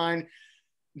my mind,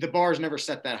 the bar is never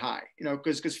set that high,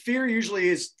 because fear usually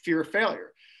is fear of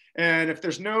failure. And if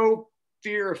there's no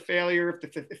fear of failure,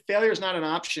 if failure is not an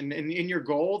option in your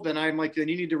goal, then I'm like, then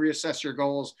you need to reassess your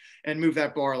goals and move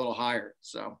that bar a little higher.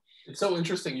 So it's so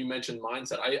interesting you mentioned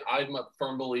mindset. I'm a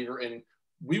firm believer in,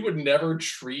 we would never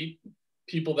treat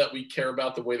people that we care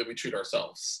about the way that we treat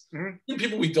ourselves. Mm-hmm.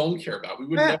 People we don't care about, we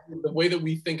would never, the way that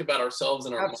we think about ourselves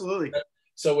and our absolutely mindset.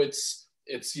 So it's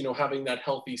having that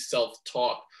healthy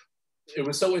self-talk. It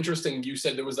was so interesting. You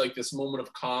said there was like this moment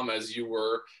of calm as you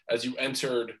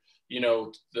entered,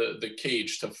 the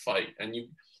cage to fight. And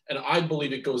I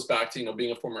believe it goes back to,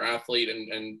 being a former athlete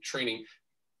and training.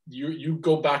 You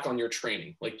go back on your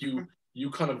training. Like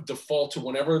you kind of default to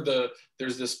whenever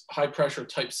there's this high pressure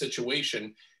type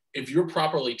situation. If you're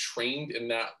properly trained in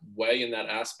that way, in that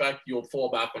aspect, you'll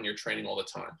fall back on your training all the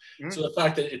time. Mm-hmm. So the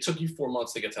fact that it took you 4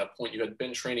 months to get to that point, you had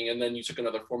been training, and then you took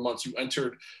another 4 months, you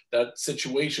entered that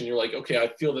situation, you're like, okay,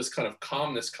 I feel this kind of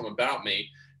calmness come about me.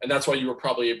 And that's why you were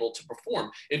probably able to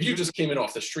perform. If you just came in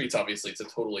off the streets, obviously it's a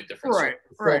totally different right,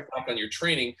 story. Fall back on your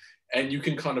training, and you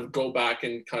can kind of go back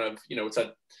and kind of, it's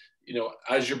that,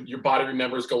 as your body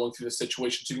remembers going through the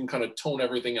situation, so you can kind of tone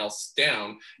everything else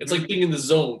down. It's like being in the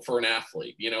zone for an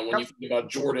athlete, when you think about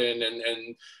Jordan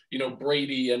and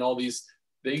Brady and all these,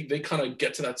 they kind of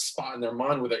get to that spot in their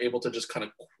mind where they're able to just kind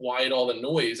of quiet all the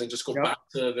noise and just go back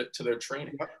to their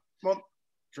training. Well,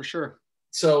 for sure.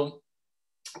 So,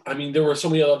 I mean, there were so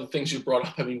many other things you brought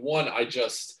up. I mean, one,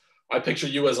 I picture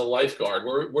you as a lifeguard.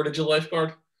 Where did you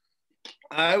lifeguard?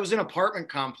 I was in an apartment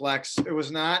complex. It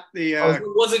was not the.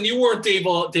 You weren't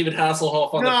David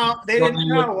Hasselhoff on no, they didn't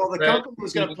know. Well, the company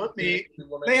was going to put me.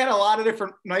 They had a lot of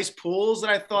different nice pools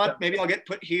that I thought maybe I'll get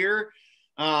put here.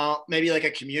 Maybe like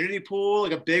a community pool,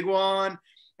 like a big one.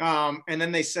 And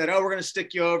then they said, "Oh, we're going to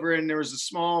stick you over." And there was a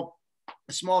small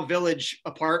a small village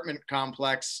apartment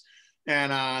complex.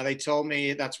 And they told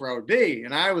me that's where I would be.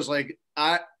 And I was like,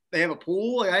 they have a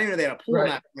pool. Like, I didn't know they had a pool in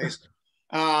that place.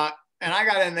 And I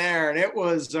got in there, and it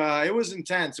was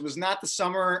intense. It was not the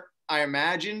summer I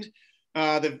imagined.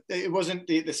 It wasn't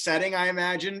the setting I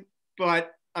imagined.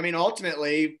 But I mean,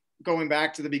 ultimately, going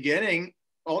back to the beginning,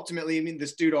 I mean,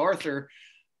 this dude Arthur,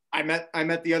 I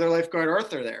met the other lifeguard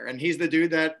Arthur there, and he's the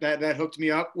dude that hooked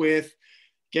me up with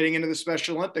getting into the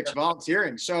Special Olympics,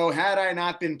 volunteering. So had I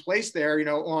not been placed there, you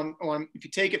know, on if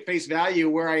you take at face value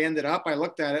where I ended up, I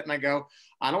looked at it and I go,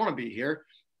 I don't want to be here.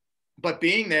 But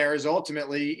being there is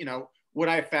ultimately, you know, would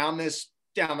I have found this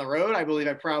down the road? I believe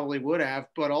I probably would have,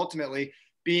 but ultimately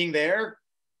being there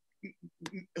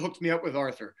hooked me up with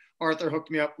Arthur. Arthur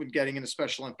hooked me up with getting into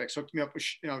Special Olympics, hooked me up with,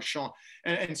 you know, Sean,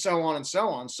 and so on and so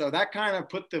on. So that kind of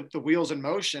put the wheels in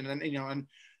motion, and, you know, and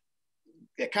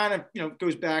it kind of, you know,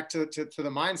 goes back to the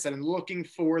mindset and looking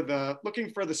for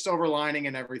the silver lining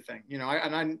in everything, you know.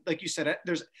 I like you said,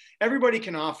 everybody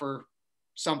can offer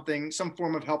something, some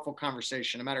form of helpful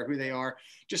conversation, no matter who they are.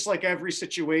 Just like every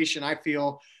situation, I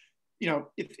feel, you know,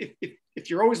 if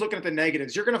you're always looking at the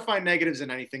negatives, you're going to find negatives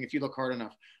in anything if you look hard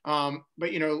enough.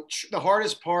 But, you know, the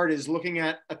hardest part is looking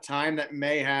at a time that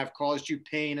may have caused you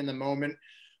pain in the moment,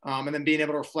 and then being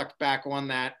able to reflect back on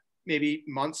that maybe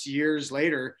months, years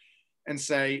later, and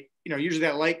say, you know, usually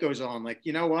that light goes on, like,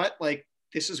 you know what, like,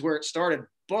 this is where it started.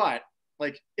 But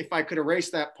like, if I could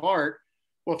erase that part,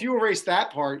 well, if you erase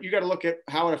that part, you got to look at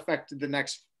how it affected the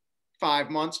next 5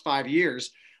 months, 5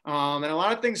 years. And a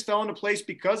lot of things fell into place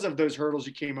because of those hurdles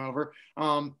you came over.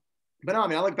 But no, I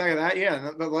mean, I look back at that.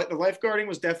 Yeah. The lifeguarding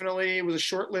was definitely, it was a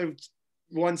short-lived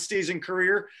 1-season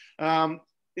career.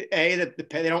 They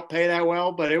don't pay that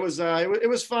well, but it was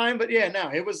fine. But yeah,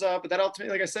 no, it was, but that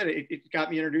ultimately, like I said, it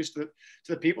got me introduced to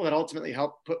the people that ultimately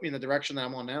helped put me in the direction that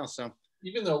I'm on now. So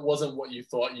even though it wasn't what you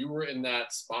thought, you were in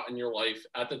that spot in your life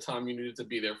at the time you needed to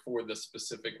be there for this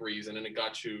specific reason, and it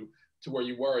got you to where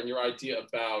you were. And your idea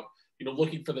about, you know,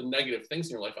 looking for the negative things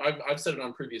in your life, I've said it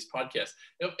on previous podcasts.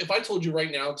 If I told you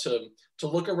right now to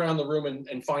look around the room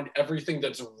and find everything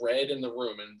that's red in the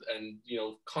room, and you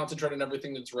know, concentrate on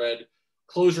everything that's red,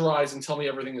 close your eyes and tell me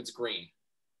everything that's green.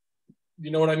 You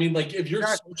know what I mean? Like, if you're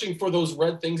searching for those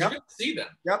red things, you're going to see them.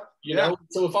 You know?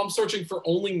 So if I'm searching for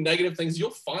only negative things, you'll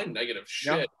find negative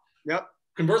shit.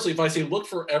 Conversely, if I say, look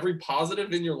for every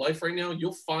positive in your life right now,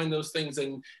 you'll find those things,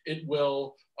 and it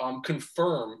will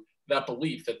confirm that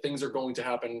belief that things are going to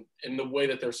happen in the way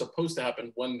that they're supposed to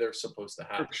happen when they're supposed to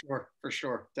happen. For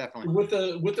sure. Definitely.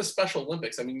 With the Special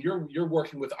Olympics, I mean, you're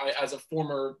working with, as a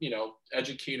former, you know,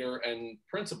 educator and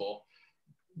principal,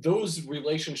 those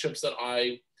relationships that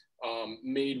I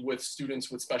made with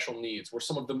students with special needs were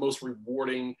some of the most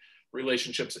rewarding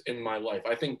relationships in my life.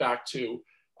 I think back to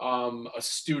a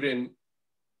student,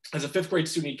 as a 5th grade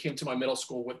student, he came to my middle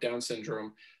school with Down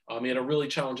syndrome. He had a really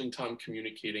challenging time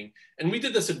communicating. And we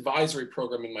did this advisory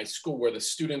program in my school where the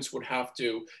students would have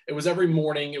to, it was every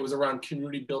morning, it was around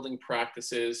community building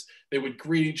practices. They would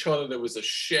greet each other. There was a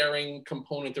sharing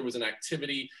component. There was an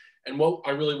activity. And what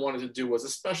I really wanted to do was,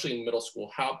 especially in middle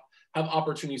school, have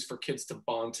opportunities for kids to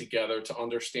bond together, to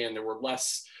understand there were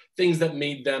less things that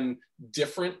made them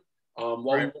different. While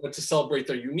we wanted to celebrate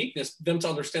their uniqueness, them to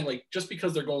understand, like, just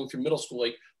because they're going through middle school,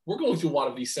 like, we're going through a lot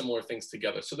of these similar things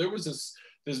together. So there was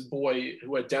this boy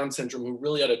who had Down syndrome who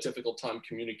really had a difficult time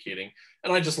communicating.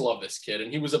 And I just love this kid.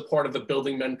 And he was a part of the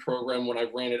Building Men program when I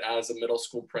ran it as a middle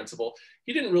school principal.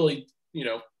 He didn't really, you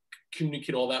know,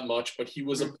 communicate all that much, but he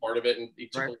was a part of it, and he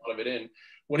took a lot of it in.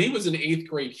 When he was in 8th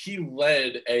grade, he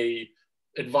led a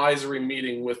advisory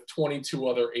meeting with 22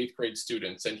 other 8th grade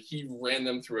students, and he ran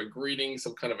them through a greeting,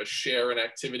 some kind of a share and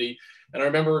activity. And I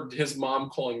remember his mom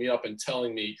calling me up and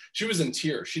telling me, she was in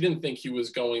tears. She didn't think he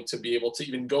was going to be able to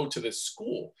even go to this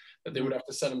school, that they would have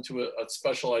to send him to a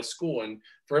specialized school. And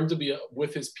for him to be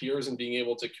with his peers and being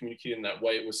able to communicate in that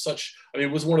way, it was such, I mean,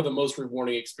 it was one of the most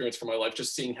rewarding experiences for my life,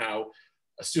 just seeing how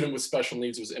a student with special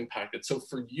needs was impacted. So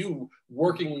for you,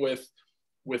 working with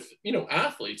you know,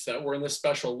 athletes that were in the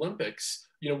Special Olympics,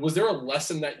 you know, was there a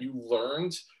lesson that you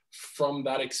learned from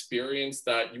that experience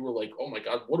that you were like, oh my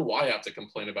God, what do I have to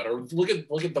complain about? Or look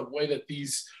at the way that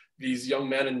these young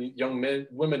men and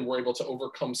women were able to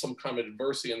overcome some kind of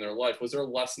adversity in their life. Was there a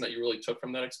lesson that you really took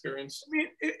from that experience? I mean,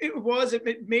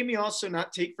 it made me also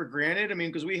not take for granted. I mean,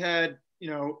 because we had,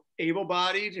 you know,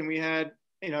 able-bodied and we had,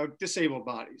 you know, disabled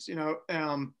bodies, you know,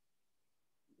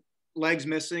 legs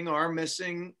missing, arm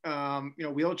missing, you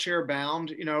know, wheelchair bound,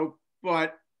 you know,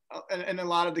 but, and a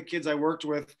lot of the kids I worked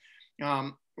with,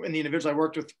 and the individuals I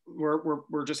worked with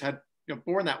were just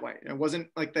born that way. It wasn't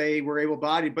like they were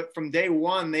able-bodied, but from day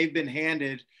one, they've been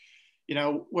handed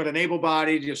what an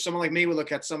able-bodied, someone like me would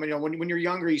look at somebody, when you're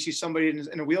younger, you see somebody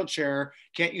in a wheelchair,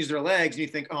 can't use their legs, and you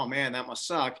think, oh man, that must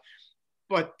suck.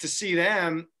 But to see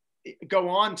them go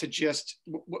on to just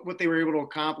what they were able to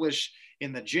accomplish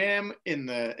in the gym, in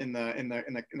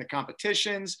the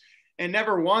competitions, and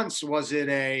never once was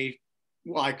it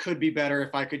well, I could be better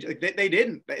if I could. Like, they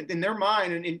didn't, in their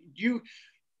mind, and you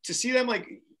to see them, like,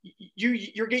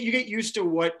 you get used to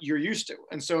what you're used to.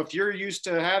 And so if you're used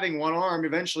to having one arm,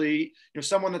 eventually,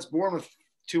 someone that's born with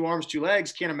two arms, two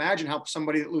legs, can't imagine how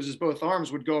somebody that loses both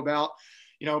arms would go about,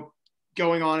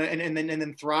 going on and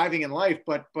then thriving in life.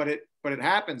 But it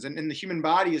happens, and the human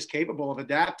body is capable of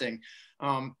adapting.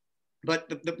 But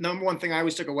the number one thing I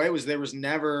always took away was there was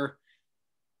never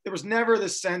the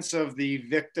sense of the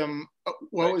victim.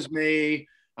 Woe is me.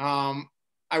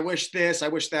 I wish this, I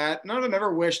wish that. None of them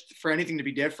ever wished for anything to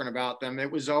be different about them. It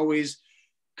was always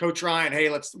Coach Ryan, hey,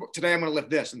 today I'm going to lift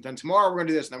this, and then tomorrow we're going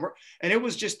to do this, and it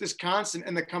was just this constant,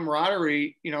 and the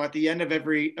camaraderie. At the end of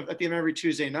every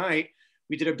Tuesday night,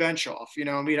 we did a bench off.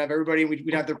 And we'd have everybody,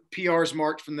 we'd have the PRs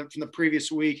marked from the previous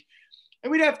week,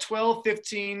 and we'd have 12,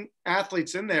 15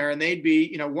 athletes in there, and they'd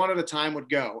be, one at a time would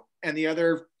go, and the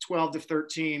other 12 to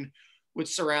 13 would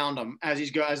surround them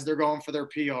as they're going for their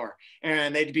PR,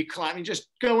 and they'd be climbing, just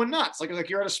going nuts, like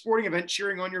you're at a sporting event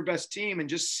cheering on your best team, and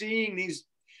just seeing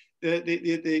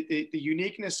the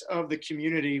uniqueness of the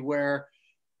community, where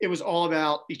it was all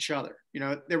about each other.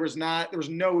 There was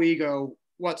no ego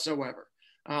whatsoever.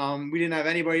 We didn't have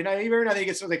anybody. Now, even I think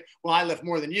it's like, well, I lift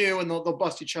more than you, and they'll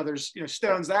bust each other's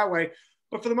stones that way.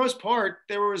 But for the most part,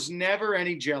 there was never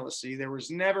any jealousy. There was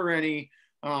never any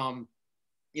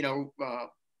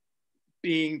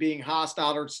being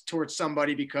hostile towards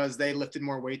somebody because they lifted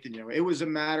more weight than you. It was a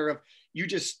matter of, you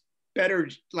just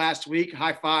bettered last week,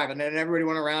 high five, and then everybody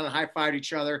went around and high fived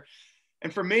each other.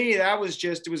 And for me, that was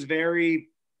just, it was very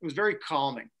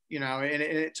calming, and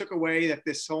it took away that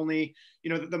this only,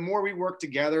 the more we work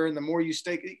together and the more you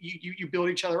build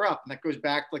each other up. And that goes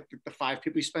back like the 5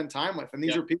 people you spend time with. And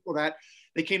these are people that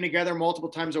they came together multiple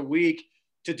times a week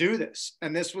to do this.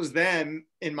 And this was them,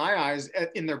 in my eyes,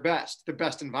 in their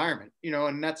best environment,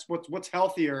 and that's what's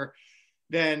healthier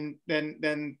than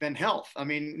health. I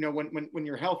mean, when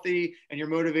you're healthy and you're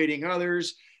motivating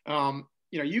others,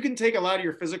 you can take a lot of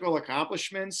your physical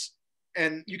accomplishments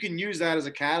and you can use that as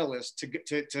a catalyst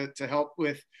to help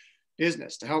with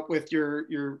business, to help with your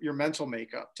mental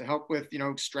makeup, to help with,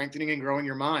 strengthening and growing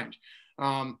your mind.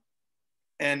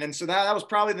 And so that was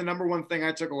probably the number one thing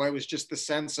I took away, was just the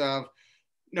sense of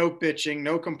no bitching,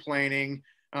 no complaining,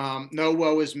 no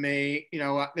woe is me.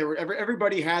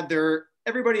 Everybody had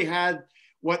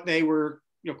what they were,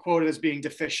 quoted as being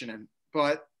deficient in,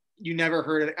 but you never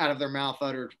heard it out of their mouth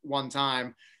uttered one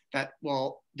time that,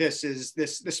 well, this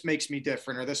makes me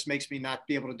different, or this makes me not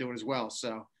be able to do it as well.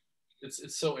 So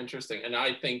it's so interesting. And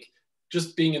I think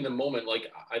just being in the moment, like,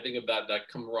 I think of that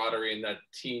camaraderie and that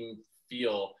team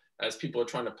feel as people are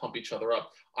trying to pump each other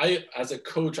up. As a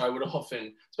coach, I would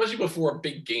often, especially before a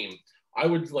big game, I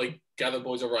would gather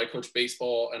boys over. I coach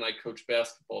baseball and I coach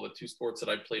basketball, the two sports that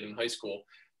I played in high school.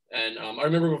 And I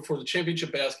remember before the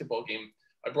championship basketball game,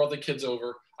 I brought the kids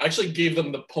over. I actually gave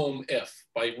them the poem "If"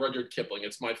 by Rudyard Kipling.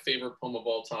 It's my favorite poem of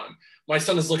all time. My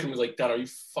son is looking at me like, Dad, are you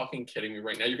fucking kidding me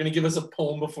right now? You're going to give us a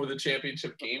poem before the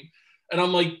championship game? And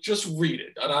I'm like, just read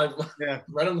it. And I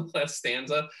read on the last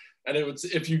stanza. And it was,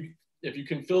 if you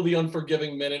can fill the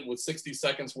unforgiving minute with 60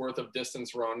 seconds worth of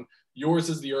distance run, yours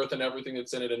is the earth and everything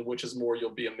that's in it, and which is more,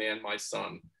 you'll be a man, my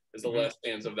son, is the last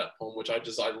stanza of that poem, which I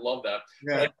love that.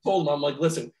 Yeah. I told him, I'm like,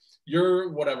 listen,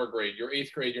 you're whatever grade, you're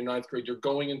 8th grade, you're 9th grade, you're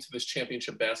going into this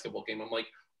championship basketball game. I'm like,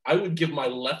 I would give my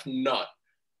left nut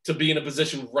to be in a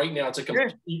position right now to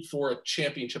compete for a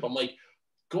championship. I'm like,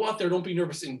 go out there, don't be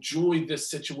nervous, enjoy this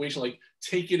situation, like,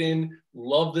 take it in,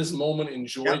 love this moment,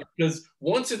 enjoy it, because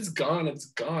once it's gone, and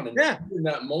in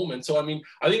that moment. So I mean,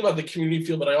 I think about the community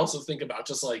feel, but I also think about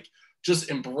just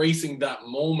embracing that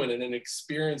moment and then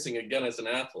experiencing again as an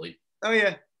athlete. Oh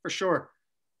yeah, for sure.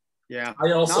 Yeah.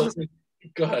 I also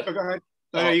go ahead. Go ahead.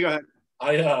 No, you go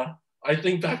ahead. I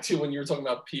think back to when you were talking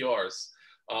about PRs.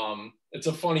 It's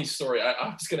a funny story.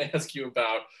 I was going to ask you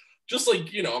about, just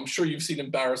like, I'm sure you've seen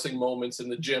embarrassing moments in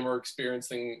the gym or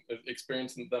experiencing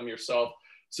them yourself.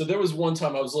 So there was one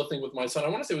time I was lifting with my son. I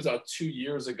want to say it was about 2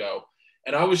 years ago.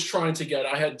 And I was trying to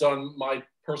I had done my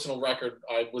personal record.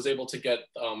 I was able to get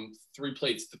 3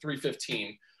 plates to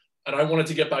 315. And I wanted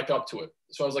to get back up to it.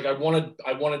 So I was like, I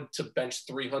wanted to bench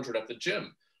 300 at the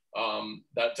gym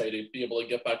that day to be able to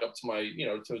get back up to my,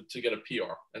 to get a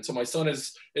PR. And so my son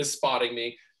is spotting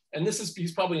me. And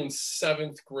he's probably in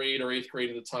 7th grade or 8th grade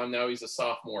at the time. Now he's a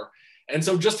sophomore. And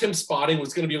so just him spotting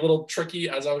was going to be a little tricky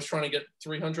as I was trying to get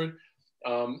 300.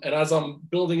 And as I'm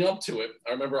building up to it,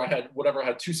 I remember I had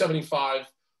 275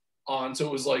 on. So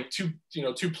it was like two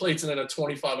plates and then a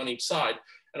 25 on each side.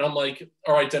 And I'm like,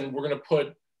 all right, then we're going to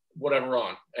put whatever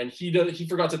on. And he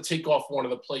forgot to take off one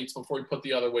of the plates before he put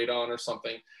the other weight on or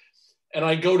something. And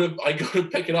I go to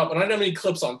pick it up, and I didn't have any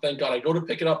clips on, thank God. I go to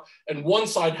pick it up, and one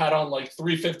side had on like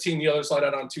 315, the other side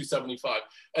had on 275.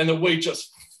 And the weight just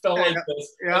fell like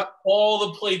this. Yeah. All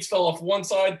the plates fell off one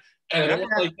side, and it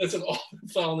went like this, and all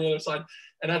fell on the other side.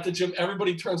 And at the gym,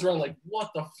 everybody turns around like,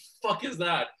 what the fuck is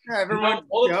that? Yeah,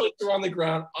 all the plates are on the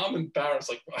ground. I'm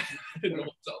embarrassed. Like, I didn't know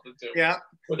what else to do. Yeah.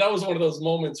 But that was one of those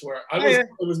moments where it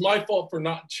was my fault for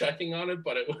not checking on it,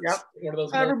 but it was one of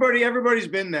those moments. Everybody's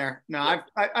been there. No,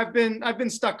 I've been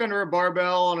stuck under a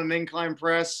barbell on an incline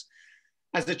press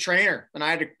as a trainer, and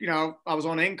I had to, I was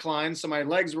on incline, so my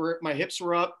hips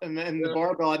were up, and then the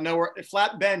barbell had nowhere.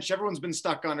 Flat bench, everyone's been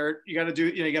stuck under it. You got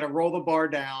to you got to roll the bar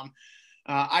down.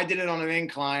 I did it on an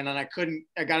incline, and I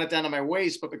got it down to my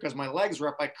waist, but because my legs were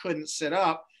up, I couldn't sit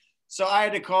up. So I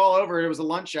had to call over. It was a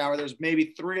lunch hour. There's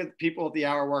maybe 3 people at the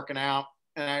hour working out.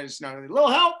 And I just know, little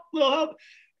help. A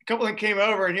couple of them came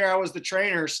over, and here I was the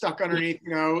trainer stuck underneath,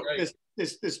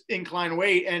 this incline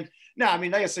weight. And no, I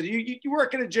mean, like I said, you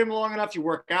work in a gym long enough, you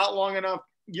work out long enough,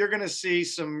 you're going to see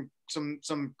some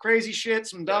crazy shit,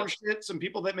 some dumb shit, some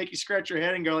people that make you scratch your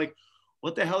head and go like,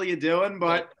 what the hell are you doing?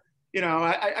 But,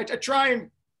 I try and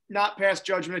not pass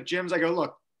judgment at gyms. I go,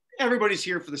 look, everybody's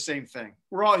here for the same thing.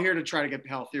 We're all here to try to get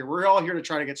healthier. We're all here to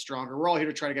try to get stronger. We're all here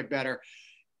to try to get better.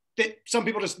 Some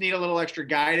people just need a little extra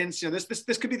guidance.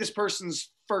 This could be this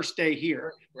person's first day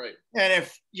here. Right. And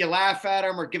if you laugh at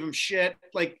them or give them shit,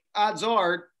 like odds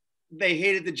are they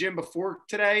hated the gym before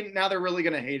today. Now they're really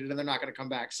going to hate it and they're not going to come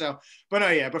back. So,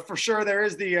 but for sure there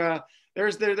is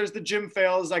there's the gym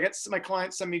fails. I get my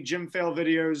clients send me gym fail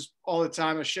videos all the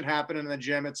time of shit happening in the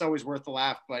gym. It's always worth the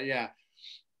laugh, but yeah.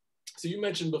 So you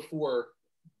mentioned before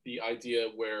the idea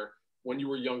where when you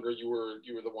were younger, you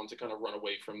were the one to kind of run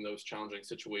away from those challenging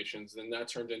situations. Then that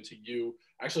turned into you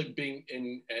actually being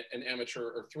in an amateur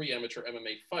or 3 amateur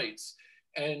MMA fights.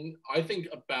 And I think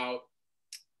about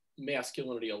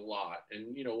masculinity a lot.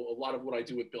 And, a lot of what I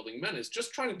do with Building Men is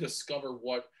just trying to discover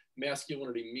what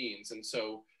masculinity means. And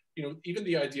so, even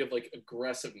the idea of like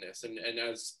aggressiveness and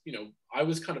as, I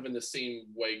was kind of in the same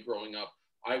way growing up.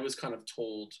 I was kind of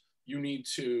told, you need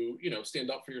to, stand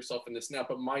up for yourself in this and that.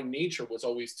 But my nature was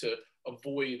always to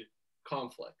avoid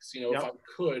conflicts, if I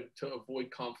could, to avoid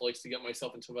conflicts, to get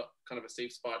myself into kind of a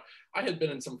safe spot. I had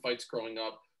been in some fights growing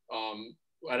up.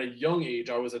 At a young age,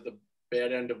 I was at the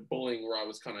bad end of bullying where I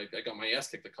got my ass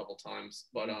kicked a couple times.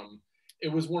 But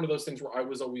it was one of those things where I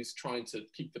was always trying to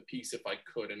keep the peace if I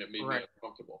could, and it made me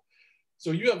uncomfortable.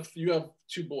 So you have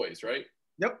 2 boys, right?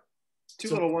 Yep. Two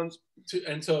little ones.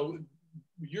 And so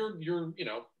you're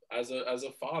as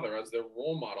a father, as their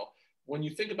role model, when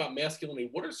you think about masculinity,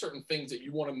 what are certain things that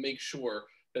you want to make sure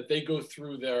that they go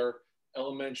through their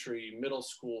elementary, middle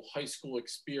school, high school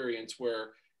experience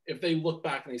where if they look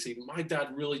back and they say, my dad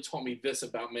really taught me this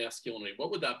about masculinity, what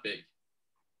would that be?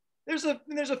 There's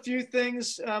a few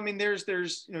things. I mean, there's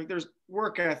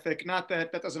work ethic. Not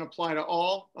that doesn't apply to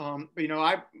all, but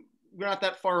we're not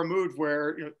that far removed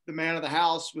where the man of the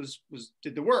house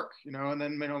did the work, and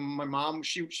then my mom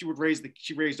she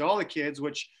raised all the kids,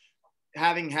 which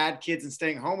having had kids and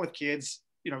staying home with kids,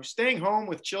 staying home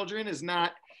with children is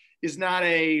not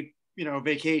a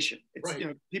vacation. It's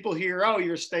people hear, oh,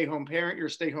 you're a stay-home parent, you're a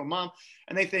stay-home mom,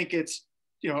 and they think it's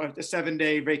a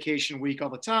 7-day vacation week all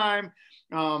the time.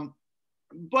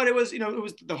 But it was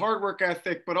the hard work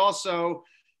ethic, but also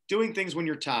doing things when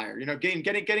you're tired,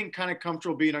 getting kind of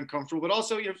comfortable being uncomfortable, but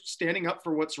also standing up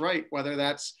for what's right, whether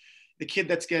that's the kid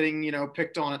that's getting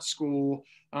picked on at school,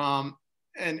 and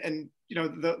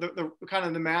the kind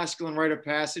of the masculine rite of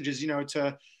passage is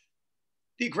to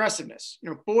the aggressiveness.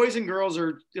 Boys and girls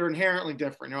they're inherently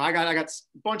different. I got a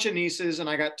bunch of nieces and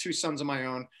I got 2 sons of my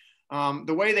own.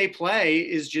 The way they play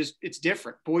is it's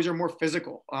different. Boys are more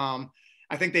physical.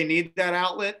 I think they need that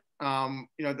outlet.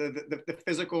 The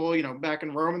physical, back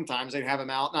in Roman times, they'd have them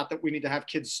out. Not that we need to have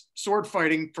kids sword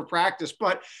fighting for practice,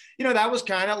 but, that was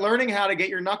kind of learning how to get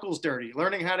your knuckles dirty,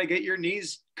 learning how to get your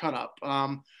knees cut up.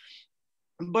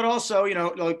 But also,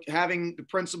 like having the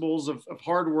principles of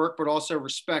hard work, but also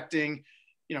respecting,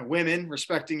 women,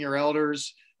 respecting your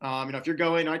elders. If you're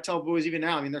going, I tell boys even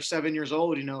now, they're 7 years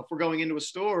old, if we're going into a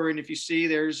store and if you see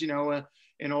there's,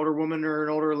 an older woman or an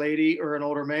older lady or an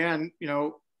older man,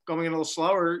 go going a little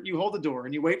slower, you hold the door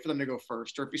and you wait for them to go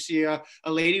first. Or if you see a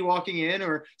lady walking in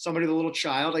or somebody with a little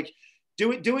child, like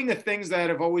doing the things that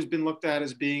have always been looked at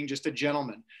as being just a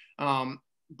gentleman.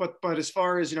 But as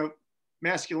far as,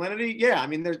 masculinity, yeah, I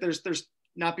mean, there's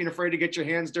not being afraid to get your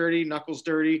hands dirty, knuckles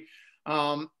dirty,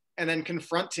 and then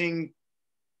confronting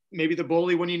maybe the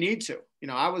bully when you need to.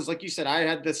 I was, like you said, I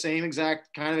had the same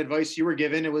exact kind of advice you were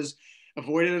given. It was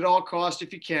avoid it at all costs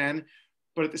if you can.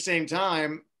 But at the same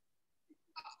time,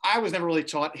 I was never really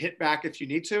taught hit back if you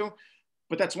need to.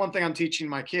 But that's one thing I'm teaching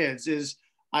my kids is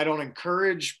I don't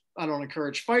encourage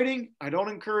fighting. I don't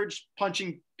encourage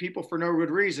punching people for no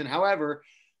good reason. However,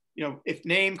 if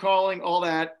name calling, all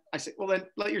that, I say, well, then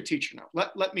let your teacher know.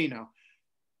 Let me know.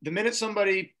 The minute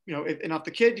somebody, if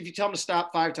the kid, if you tell them to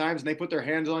stop 5 times and they put their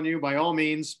hands on you, by all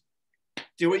means,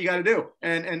 do what you got to do.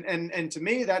 And to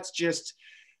me, that's just,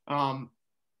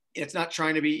 it's not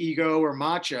trying to be ego or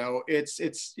macho.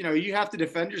 It's you have to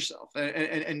defend yourself.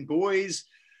 And boys,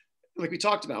 like we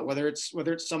talked about, whether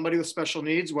it's somebody with special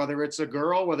needs, whether it's a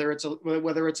girl, whether it's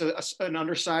an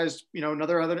undersized,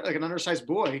 an undersized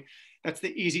boy, that's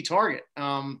the easy target.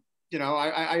 I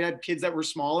had kids that were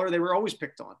smaller. They were always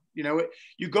picked on.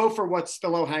 You go for what's the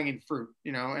low hanging fruit,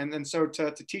 and so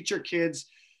to teach your kids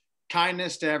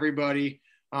kindness to everybody,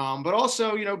 but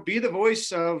also, be the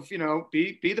voice of,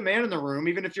 be the man in the room,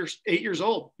 even if you're 8 years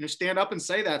old, stand up and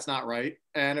say that's not right.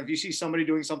 And if you see somebody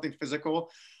doing something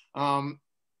physical,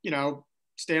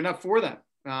 stand up for them.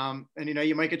 And,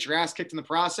 you might get your ass kicked in the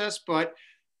process, but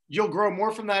you'll grow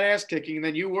more from that ass kicking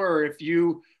than you were if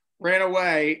you ran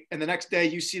away and the next day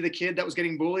you see the kid that was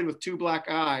getting bullied with 2 black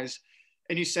eyes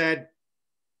and you said,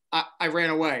 I ran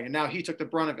away, and now he took the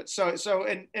brunt of it.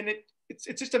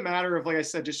 It's just a matter of, like I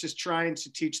said, just trying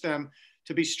to teach them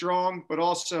to be strong, but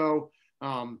also,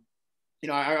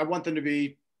 I want them to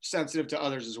be sensitive to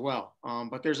others as well.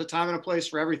 But there's a time and a place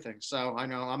for everything. So I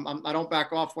know I don't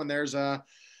back off when there's time,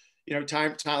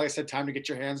 like I said, time to get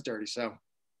your hands dirty.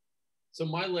 So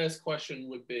my last question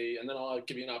would be, and then I'll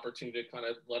give you an opportunity to kind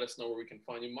of let us know where we can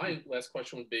find you. My last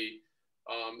question would be,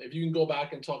 if you can go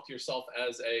back and talk to yourself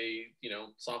as a,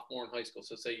 sophomore in high school,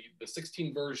 so say the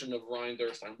 16 version of Ryan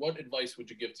Derstine, what advice would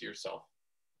you give to yourself?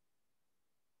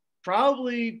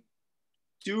 Probably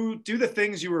do the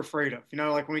things you were afraid of.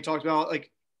 Like when we talked about, like,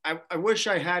 I wish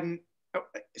I hadn't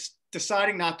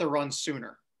deciding not to run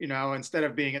sooner, instead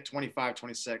of being at 25,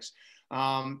 26.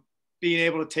 Being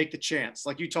able to take the chance,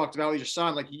 like you talked about with your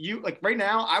son, like right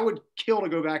now, I would kill to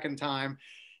go back in time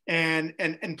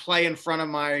and play in front of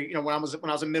my, when I was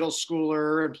a middle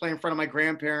schooler, and play in front of my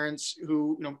grandparents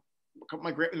who,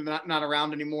 not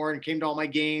around anymore, and came to all my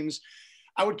games.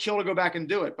 I would kill to go back and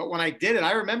do it. But when I did it,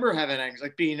 I remember having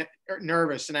being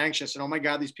nervous and anxious, and oh my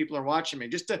God, these people are watching me.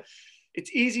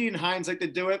 It's easy in hindsight to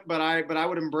do it, but I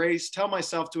would tell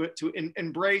myself to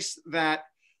embrace that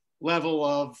level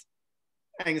of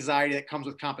anxiety that comes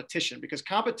with competition, because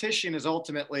competition is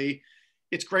ultimately,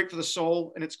 it's great for the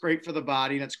soul, and it's great for the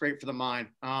body, and it's great for the mind.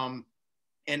 And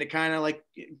to kind of like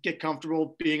get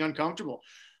comfortable being uncomfortable.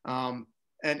 And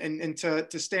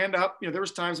to stand up, there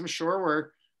was times, I'm sure,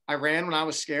 where I ran when I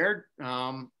was scared,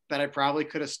 that I probably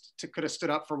could have stood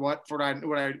up for what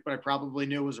I probably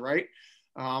knew was right.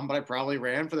 But I probably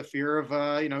ran for the fear of,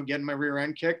 getting my rear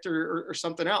end kicked or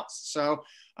something else. So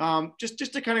just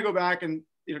to kind of go back and,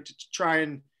 to try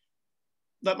and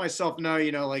let myself know,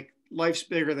 like, life's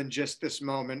bigger than just this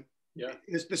moment. Yeah.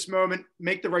 This moment,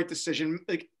 make the right decision.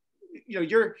 Like,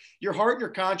 your heart and your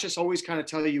conscience always kind of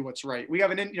tell you what's right. We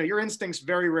have your instincts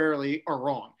very rarely are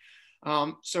wrong.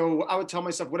 So I would tell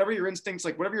myself, whatever your instincts,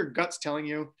 like whatever your gut's telling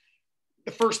you,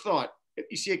 the first thought, if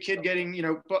you see a kid getting,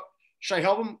 but should I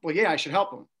help him? Well, yeah, I should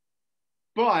help him.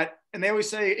 But, and they always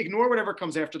say, ignore whatever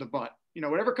comes after the but.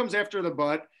 Whatever comes after the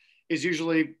but is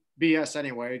usually BS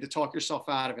anyway, to talk yourself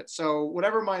out of it. So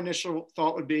whatever my initial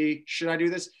thought would be, should I do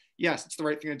this? Yes, it's the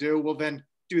right thing to do. Well, then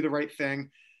do the right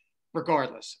thing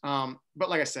regardless. But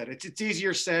like I said, it's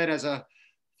easier said as a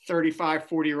 35,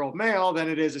 40-year-old male than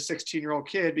it is a 16-year-old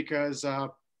kid, because,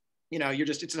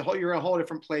 you're a whole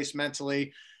different place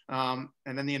mentally. And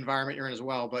then the environment you're in as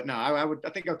well. But no, I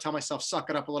think I'll tell myself, suck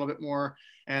it up a little bit more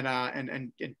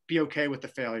and be okay with the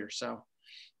failure. So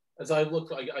as I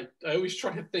look, I always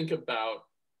try to think about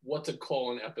what to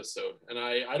call an episode. And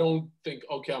I don't think,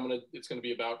 okay, it's going to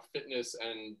be about fitness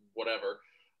and whatever.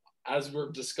 As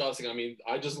we're discussing,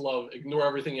 I just love ignore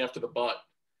everything after the but.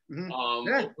 Mm-hmm.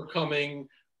 Yeah. Overcoming,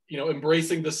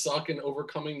 embracing the suck and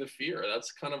overcoming the fear.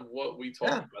 That's kind of what we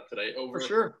talked about today. For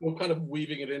sure. We're kind of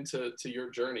weaving it into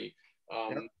your journey.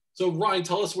 So Ryan,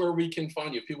 tell us where we can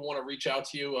find you if people want to reach out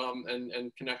to you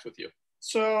and connect with you.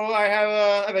 So I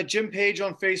have a gym page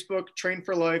on Facebook, Train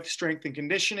for Life Strength and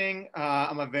Conditioning.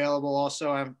 I'm available also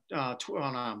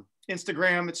on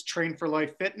Instagram. It's Train for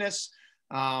Life Fitness.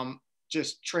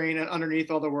 Just train underneath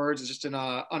all the words is just an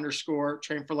underscore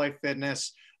Train for Life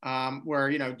Fitness, where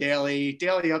daily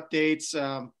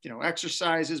updates,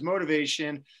 exercises,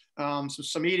 motivation,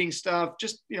 some eating stuff,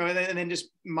 just and then just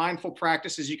mindful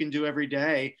practices you can do every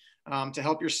day. To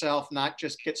help yourself not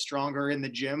just get stronger in the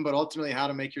gym, but ultimately how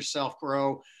to make yourself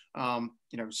grow,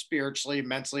 spiritually,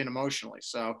 mentally, and emotionally.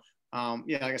 So,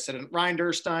 like I said, Ryan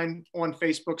Derstine on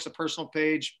Facebook's a personal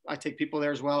page. I take people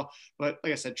there as well. But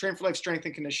like I said, Train for Life Strength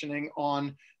and Conditioning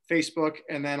on Facebook,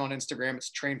 and then on Instagram,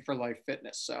 it's Train for Life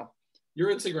Fitness. So. Your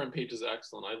Instagram page is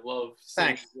excellent. I love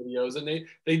seeing videos, and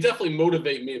they definitely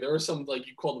motivate me. There are some, like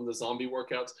you call them, the zombie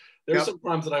workouts. There's some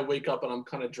times that I wake up and I'm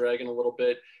kind of dragging a little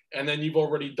bit, and then you've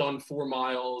already done 4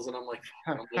 miles, and I'm like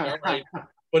all right.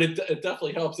 But it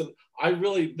definitely helps. And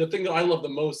the thing that I love the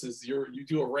most is you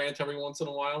do a rant every once in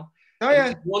a while. Oh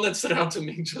yeah. One that stood out to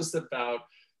me just about,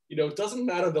 it doesn't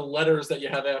matter the letters that you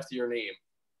have after your name.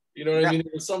 You know what I mean?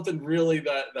 It was something really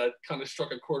that kind of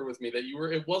struck a chord with me, that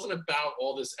it wasn't about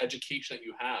all this education that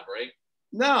you have, right?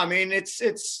 No, I mean,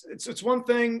 it's one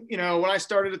thing, when I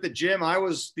started at the gym, I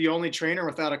was the only trainer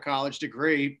without a college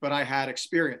degree, but I had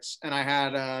experience and I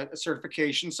had a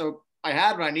certification. So I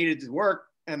had what I needed to work.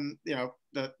 And,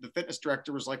 the fitness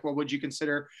director was like, well, would you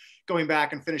consider going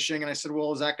back and finishing? And I said,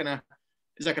 well, is that going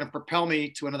to propel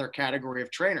me to another category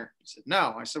of trainer? He said,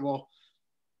 no. I said, well,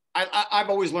 I've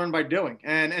always learned by doing.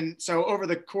 And so over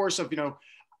the course of,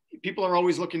 people are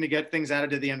always looking to get things added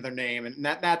to the end of their name, and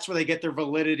that's where they get their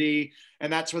validity,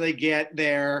 and that's where they get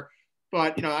their,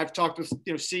 but, I've talked with,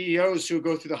 CEOs who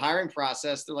go through the hiring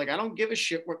process. They're like, I don't give a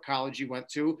shit what college you went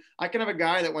to. I can have a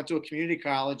guy that went to a community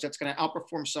college that's going to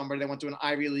outperform somebody that went to an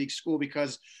Ivy League school,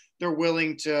 because they're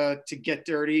willing to get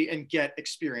dirty and get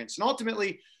experience. And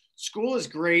ultimately, school is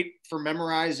great for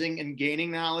memorizing and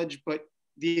gaining knowledge, but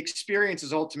the experience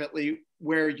is ultimately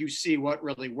where you see what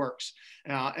really works,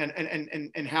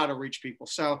 and how to reach people.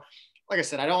 So, like I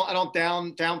said, I don't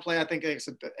downplay. I think, like I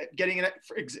said,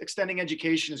 extending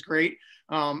education is great,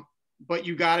 but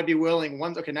you got to be willing.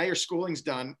 Okay, now your schooling's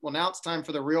done. Well, now it's time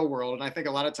for the real world. And I think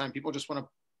a lot of time people just want to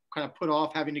kind of put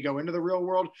off having to go into the real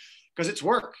world because it's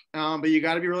work. But you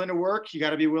got to be willing to work. You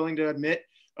got to be willing to admit,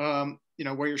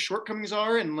 where your shortcomings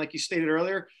are. And like you stated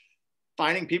earlier,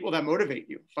 finding people that motivate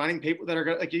you, finding people that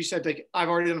are, like you said, like I've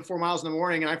already done 4 miles in the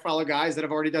morning, and I follow guys that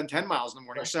have already done 10 miles in the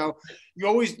morning. So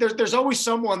there's always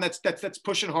someone that's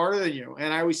pushing harder than you.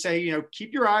 And I always say,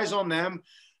 keep your eyes on them,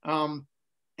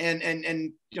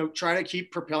 and try to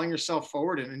keep propelling yourself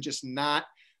forward, and just not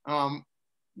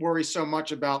worry so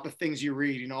much about the things you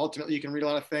read. Ultimately you can read a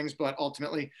lot of things, but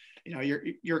ultimately,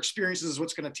 your experiences is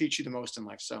what's going to teach you the most in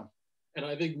life. So. And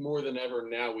I think more than ever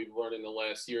now, we've learned in the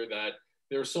last year that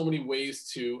there are so many ways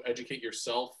to educate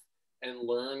yourself and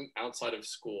learn outside of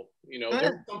school. There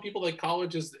are some people that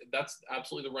college that's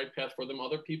absolutely the right path for them.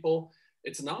 Other people,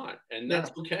 it's not. And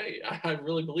that's okay. I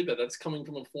really believe that. That's coming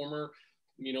from a former,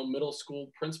 middle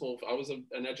school principal. I was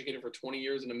an educator for 20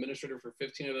 years, an administrator for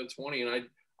 15 of the 20. And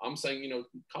I'm saying,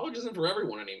 college isn't for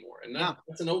everyone anymore. And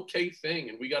that's an okay thing.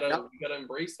 And we gotta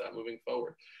embrace that moving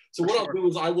forward. So what I'll do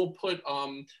is I will put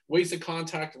ways to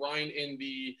contact Ryan in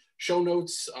the show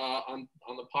notes on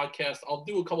the podcast. I'll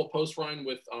do a couple posts, Ryan,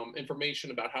 with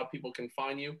information about how people can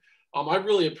find you. I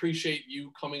really appreciate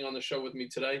you coming on the show with me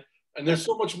today. And there's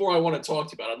so much more I want to talk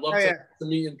to you about. I'd love to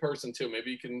meet in person too.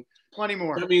 Maybe you can plenty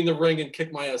more. Put me in the ring and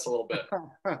kick my ass a little bit.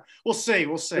 We'll see.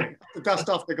 Dust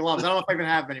off the gloves. I don't know if I even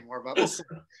have any more, but we'll see.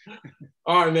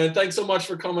 All right, man. Thanks so much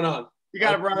for coming on. You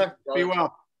got it, brother. Be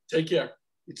well. Take care.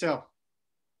 You too.